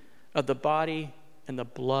guilty of the body and the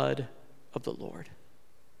blood of the Lord."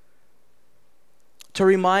 To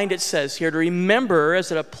remind, it says here, to remember,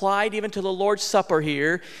 as it applied even to the Lord's Supper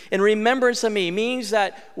here, in remembrance of me, means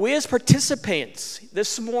that we as participants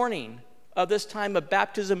this morning of this time of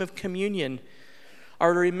baptism of communion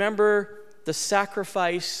are to remember the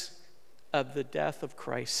sacrifice of the death of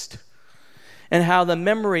Christ, and how the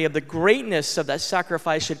memory of the greatness of that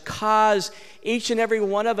sacrifice should cause each and every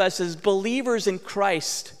one of us as believers in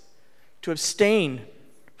Christ to abstain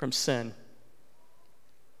from sin.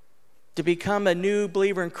 To become a new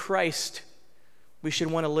believer in Christ, we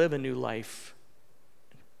should want to live a new life.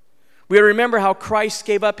 We remember how Christ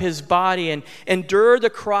gave up his body and endured the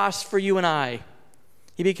cross for you and I.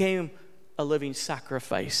 He became a living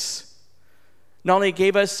sacrifice. Not only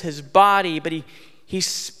gave us his body, but he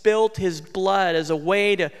spilt his blood as a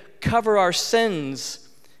way to cover our sins,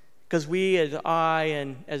 because we, as I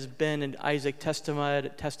and as Ben and Isaac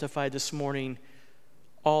testified this morning,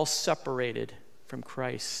 all separated from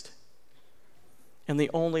Christ. And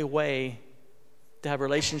the only way to have a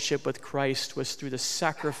relationship with Christ was through the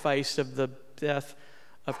sacrifice of the death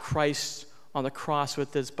of Christ on the cross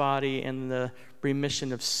with his body, and the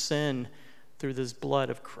remission of sin through this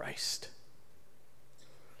blood of Christ.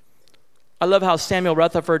 I love how Samuel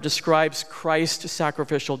Rutherford describes Christ's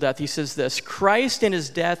sacrificial death. He says this: Christ in his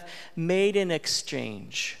death made an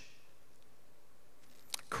exchange.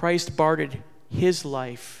 Christ bartered his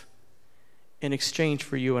life in exchange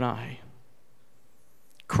for you and I.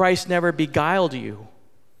 Christ never beguiled you,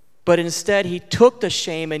 but instead he took the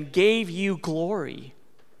shame and gave you glory.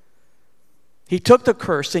 He took the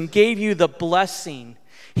curse and gave you the blessing.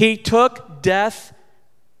 He took death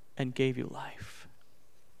and gave you life.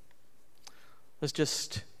 Let's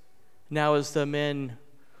just, now as the men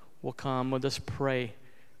will come, we'll just pray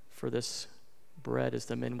for this bread as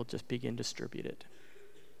the men will just begin to distribute it.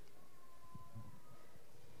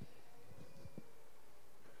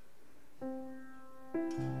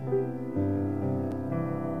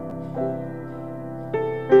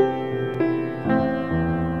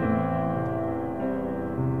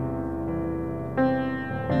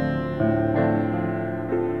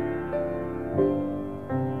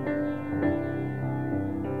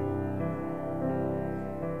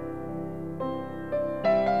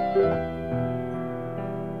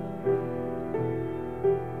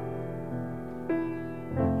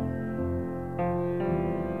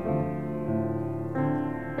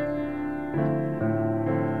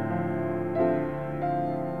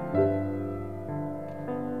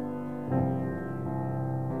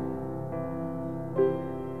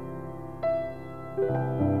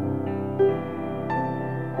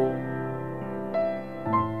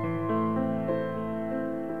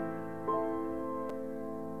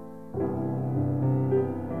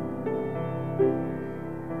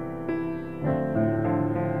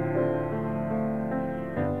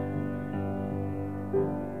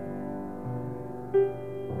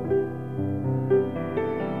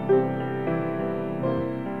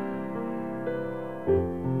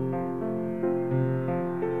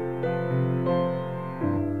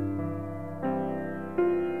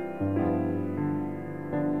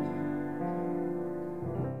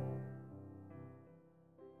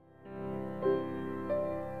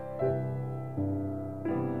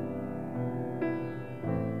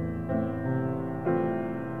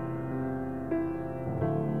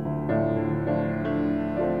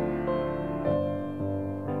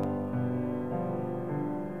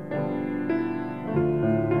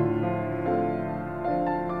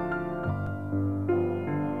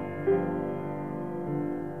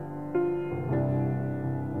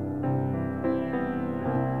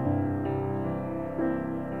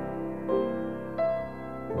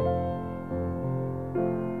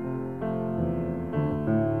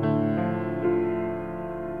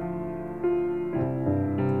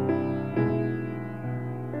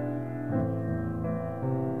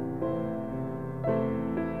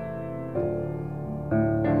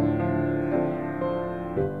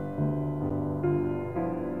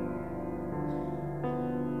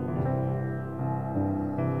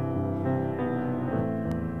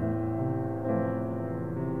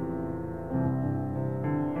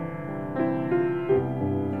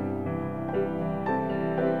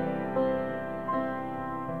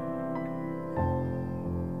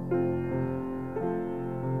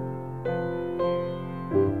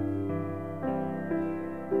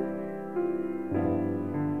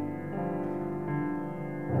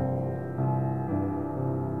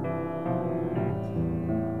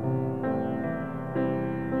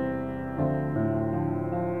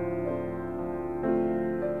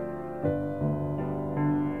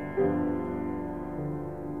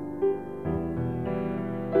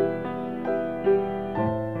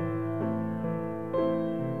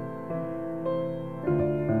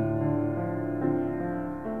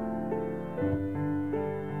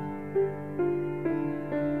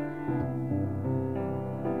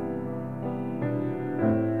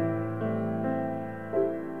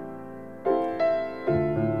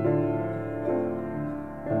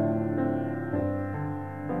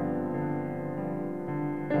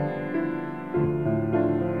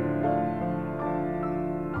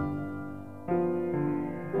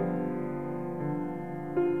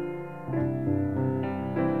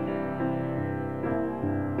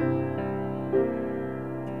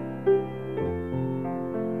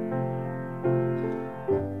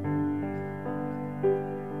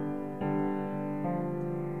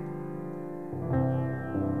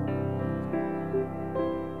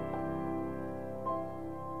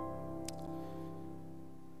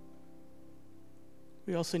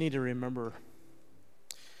 we also need to remember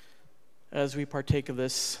as we partake of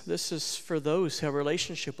this, this is for those who have a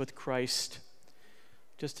relationship with Christ.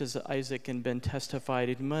 Just as Isaac and Ben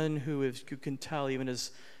testified, men who you can tell, even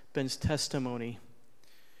as Ben's testimony,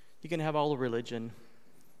 you can have all the religion,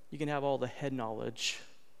 you can have all the head knowledge,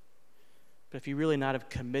 but if you really not have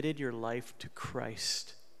committed your life to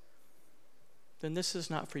Christ, then this is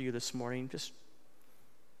not for you this morning. Just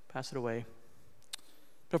pass it away.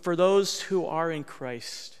 But for those who are in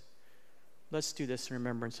Christ, let's do this in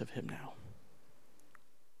remembrance of him now.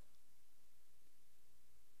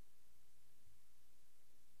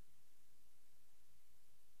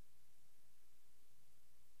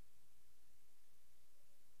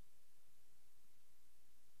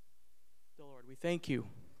 Lord, we thank you.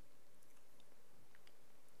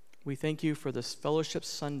 We thank you for this Fellowship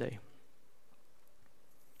Sunday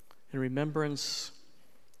in remembrance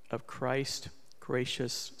of Christ's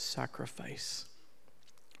gracious sacrifice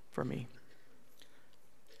for me.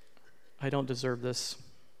 I don't deserve this,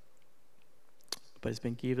 but it's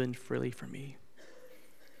been given freely for me.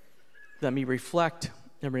 Let me reflect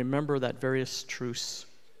and remember that various truths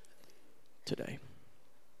today.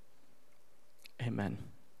 Amen.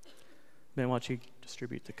 Ben, why don't you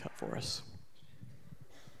distribute the cup for us?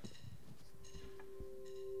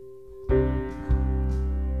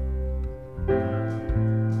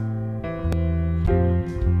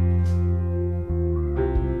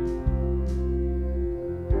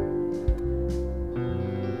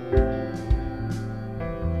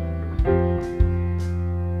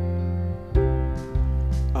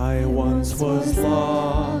 I once was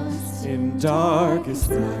lost in darkest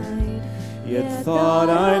night, yet thought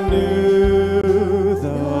I knew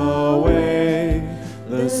the way.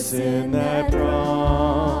 The sin that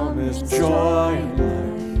promised joy and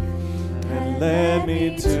life had led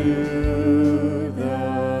me to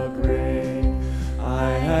the grave. I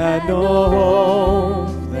had no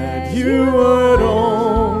hope that you would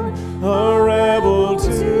own, a rebel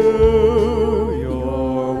to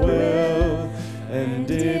your will.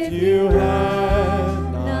 And if you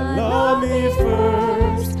had not loved me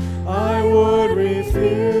first, I would refuse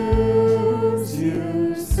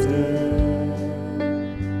you still.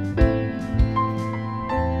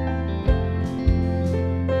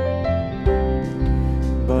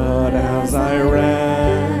 But as I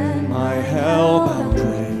ran my hell-bound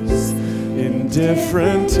race,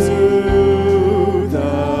 indifferent to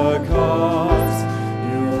the cause,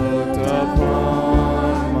 you looked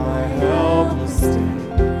upon my helpless state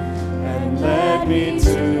and led me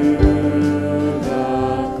to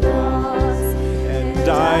the cross. And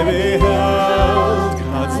I beheld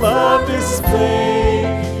God's love displayed.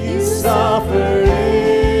 You suffered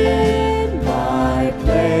in my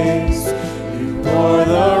place. You bore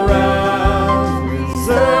the wrath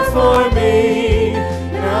reserved for me.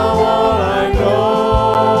 Now all I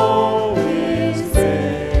know is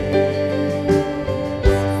faith.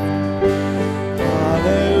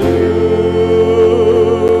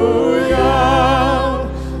 Hallelujah.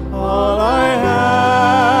 All I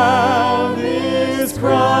have is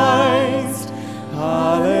Christ.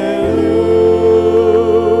 Hallelujah.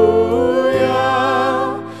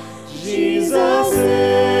 Jesus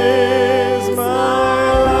is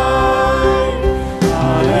my life.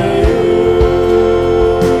 Hallelujah.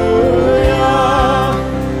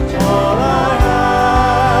 All I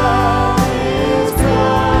have is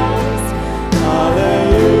Christ.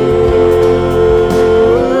 Hallelujah.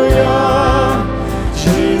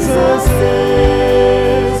 Jesus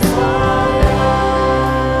is my life.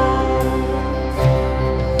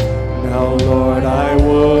 Now, Lord, I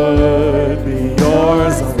would be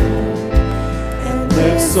yours alone and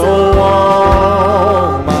live so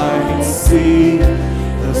all might see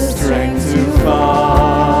the strength to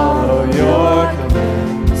follow your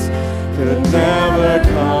commands could never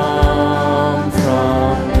come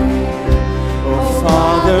from me. Oh,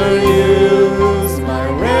 Father, use my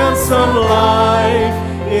ransom life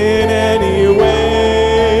in any way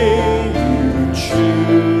you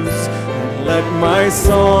choose, and let my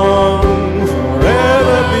song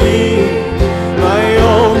forever be my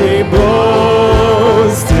only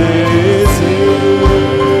boast is you,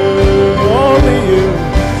 only you.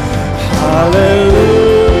 Hallelujah.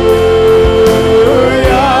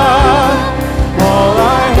 All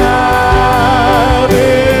I have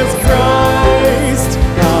is Christ.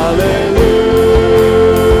 Hallelujah.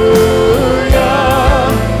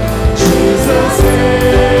 Jesus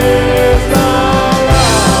is the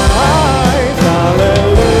life.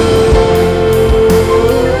 Hallelujah.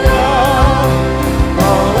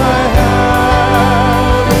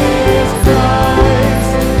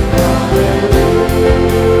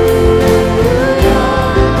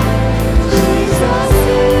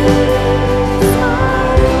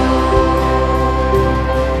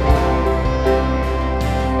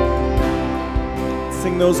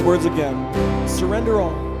 those words again. Surrender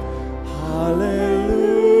all. Hallelujah.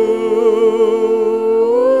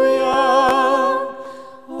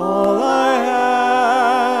 All I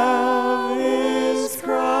have is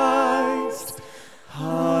Christ.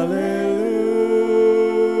 Hallelujah.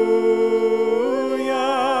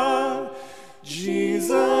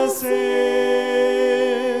 Jesus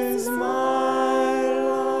is my life.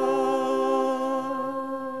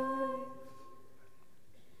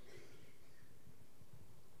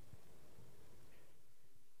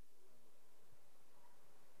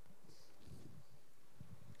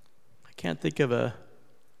 I can't think of a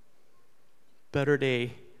better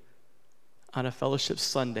day on a fellowship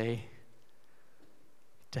Sunday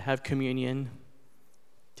to have communion,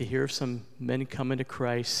 to hear some men coming to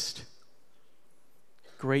Christ.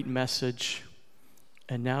 Great message.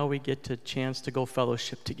 And now we get a chance to go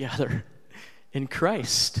fellowship together in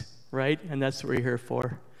Christ, right? And that's what we're here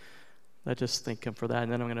for. Let's just thank him for that.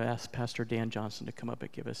 And then I'm going to ask Pastor Dan Johnson to come up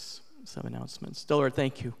and give us some announcements. Dillard,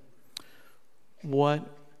 thank you. What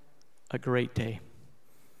a great day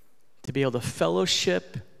to be able to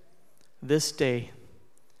fellowship this day.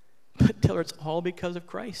 But Dillard, it's all because of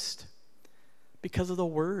Christ, because of the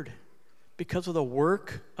Word, because of the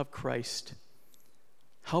work of Christ.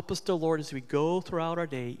 Help us, dear Lord, as we go throughout our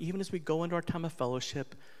day, even as we go into our time of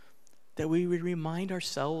fellowship, that we would remind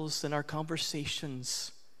ourselves in our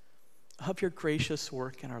conversations of your gracious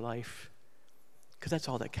work in our life, because that's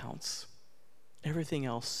all that counts. Everything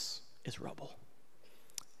else is rubble.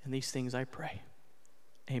 And these things I pray.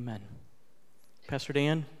 Amen. Pastor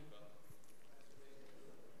Dan?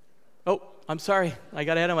 Oh, I'm sorry. I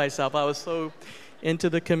got ahead of myself. I was so into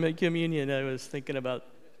the communion. I was thinking about,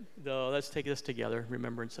 no, let's take this together,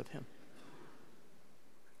 remembrance of him.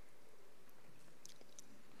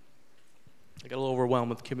 I got a little overwhelmed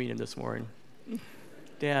with communion this morning.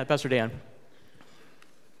 Dan, Pastor Dan.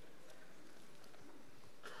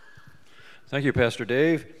 Thank you, Pastor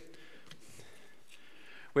Dave.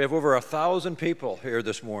 We have over 1,000 people here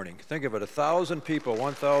this morning. Think of it, 1,000 people,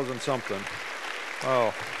 1,000 something.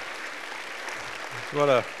 Oh,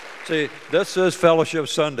 see, this is Fellowship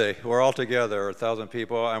Sunday. We're all together, 1,000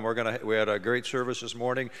 people, and we had a great service this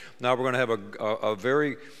morning. Now we're going to have a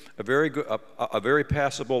very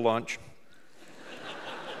passable lunch.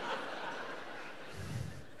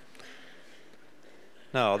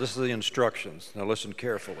 Now, this is the instructions. Now listen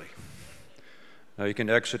carefully. Now you can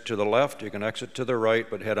exit to the left, you can exit to the right,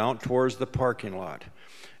 but head out towards the parking lot.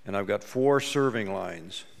 And I've got 4 serving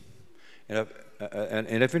lines. And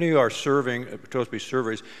if any of you are serving, supposed to be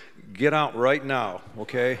servers, get out right now,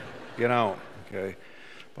 okay? Get out, okay?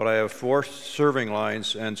 But I have 4 serving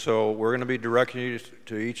lines, and so we're going to be directing you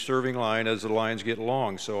to each serving line as the lines get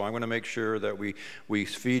long. So I'm going to make sure that we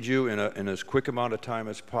feed you in as quick amount of time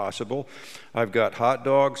as possible. I've got hot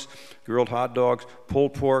dogs, grilled hot dogs,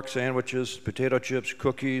 pulled pork sandwiches, potato chips,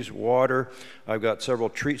 cookies, water. I've got several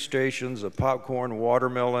treat stations of popcorn,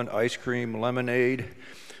 watermelon, ice cream, lemonade.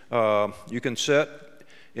 You can sit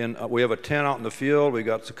in, we have a tent out in the field. We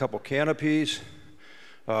got a couple canopies.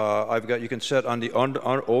 You can sit on the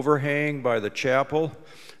overhang by the chapel.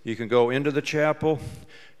 You can go into the chapel.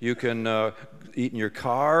 You can eat in your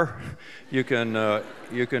car. You can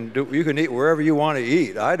eat wherever you want to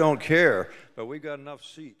eat. I don't care, but we've got enough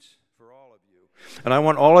seats for all of you. And I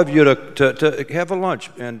want all of you to have a lunch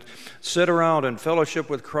and sit around and fellowship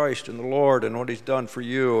with Christ and the Lord and what He's done for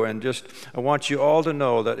you. And I want you all to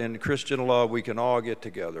know that in Christian love we can all get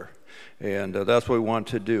together. And that's what we want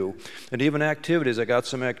to do. And even activities, I got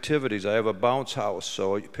some activities. I have a bounce house.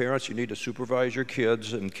 So parents, you need to supervise your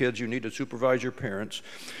kids. And kids, you need to supervise your parents.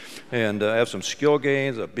 And I have some skill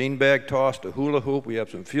games, a beanbag toss, a hula hoop. We have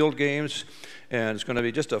some field games. And it's going to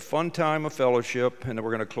be just a fun time of fellowship. And then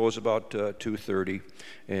we're going to close about 2:30.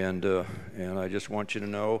 And I just want you to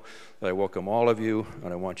know that I welcome all of you.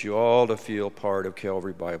 And I want you all to feel part of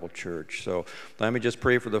Calvary Bible Church. So let me just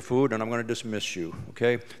pray for the food, and I'm going to dismiss you.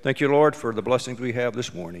 Okay? Thank you, Lord, for the blessings we have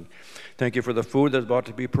this morning. Thank you for the food that's about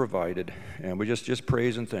to be provided. And we just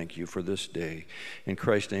praise and thank you for this day. In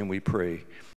Christ's name we pray.